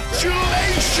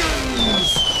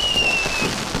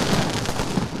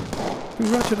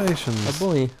 Congratulations. A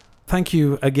boy. Thank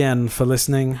you again for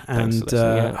listening, and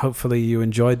hopefully you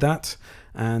enjoyed that.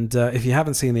 And if you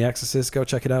haven't seen The Exorcist, go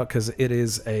check it out, because it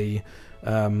is a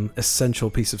essential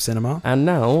piece of cinema. And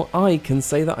now I can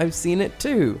say that I've seen it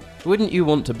too. Wouldn't you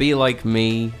want to be like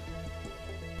me?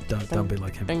 Don't be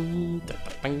like him.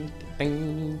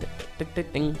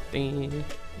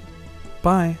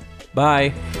 Bye.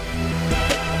 Bye.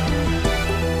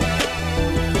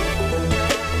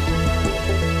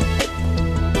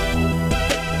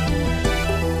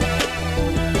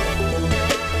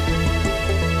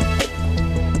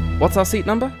 What's our seat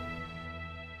number?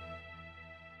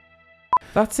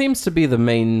 That seems to be the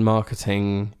main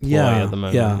marketing ploy at the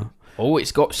moment. Yeah. Oh,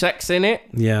 it's got sex in it?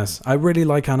 Yes. I really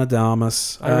like Ana de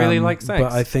Armas. I really like sex.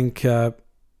 But I think...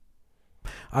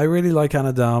 I really like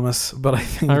Ana de Armas, but I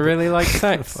think... I really like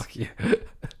sex. Fuck you.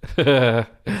 I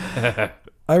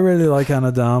really like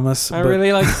Ana de Armas. I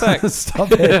really like sex. Stop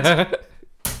it.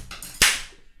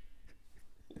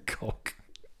 Cock.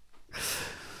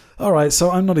 All right, so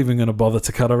I'm not even going to bother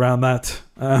to cut around that.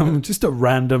 Just a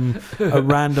random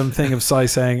thing of Sai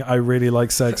saying I really like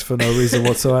sex for no reason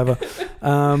whatsoever.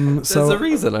 There's a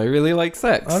reason I really like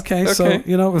sex. Okay. So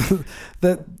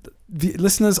the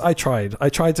listeners, I tried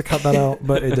to cut that out,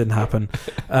 but it didn't happen.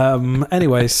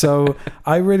 Anyway, so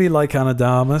I really like Ana de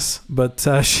Armas, but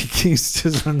she keeps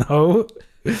to know.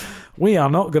 We are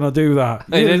not going to do that.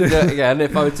 I didn't do it again.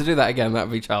 If I were to do that again, that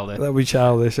would be childish.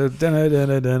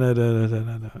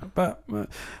 But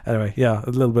anyway, yeah, a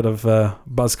little bit of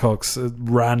Buzzcocks,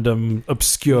 random,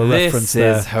 obscure reference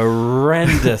there. This is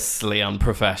horrendously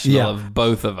unprofessional of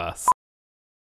both of us.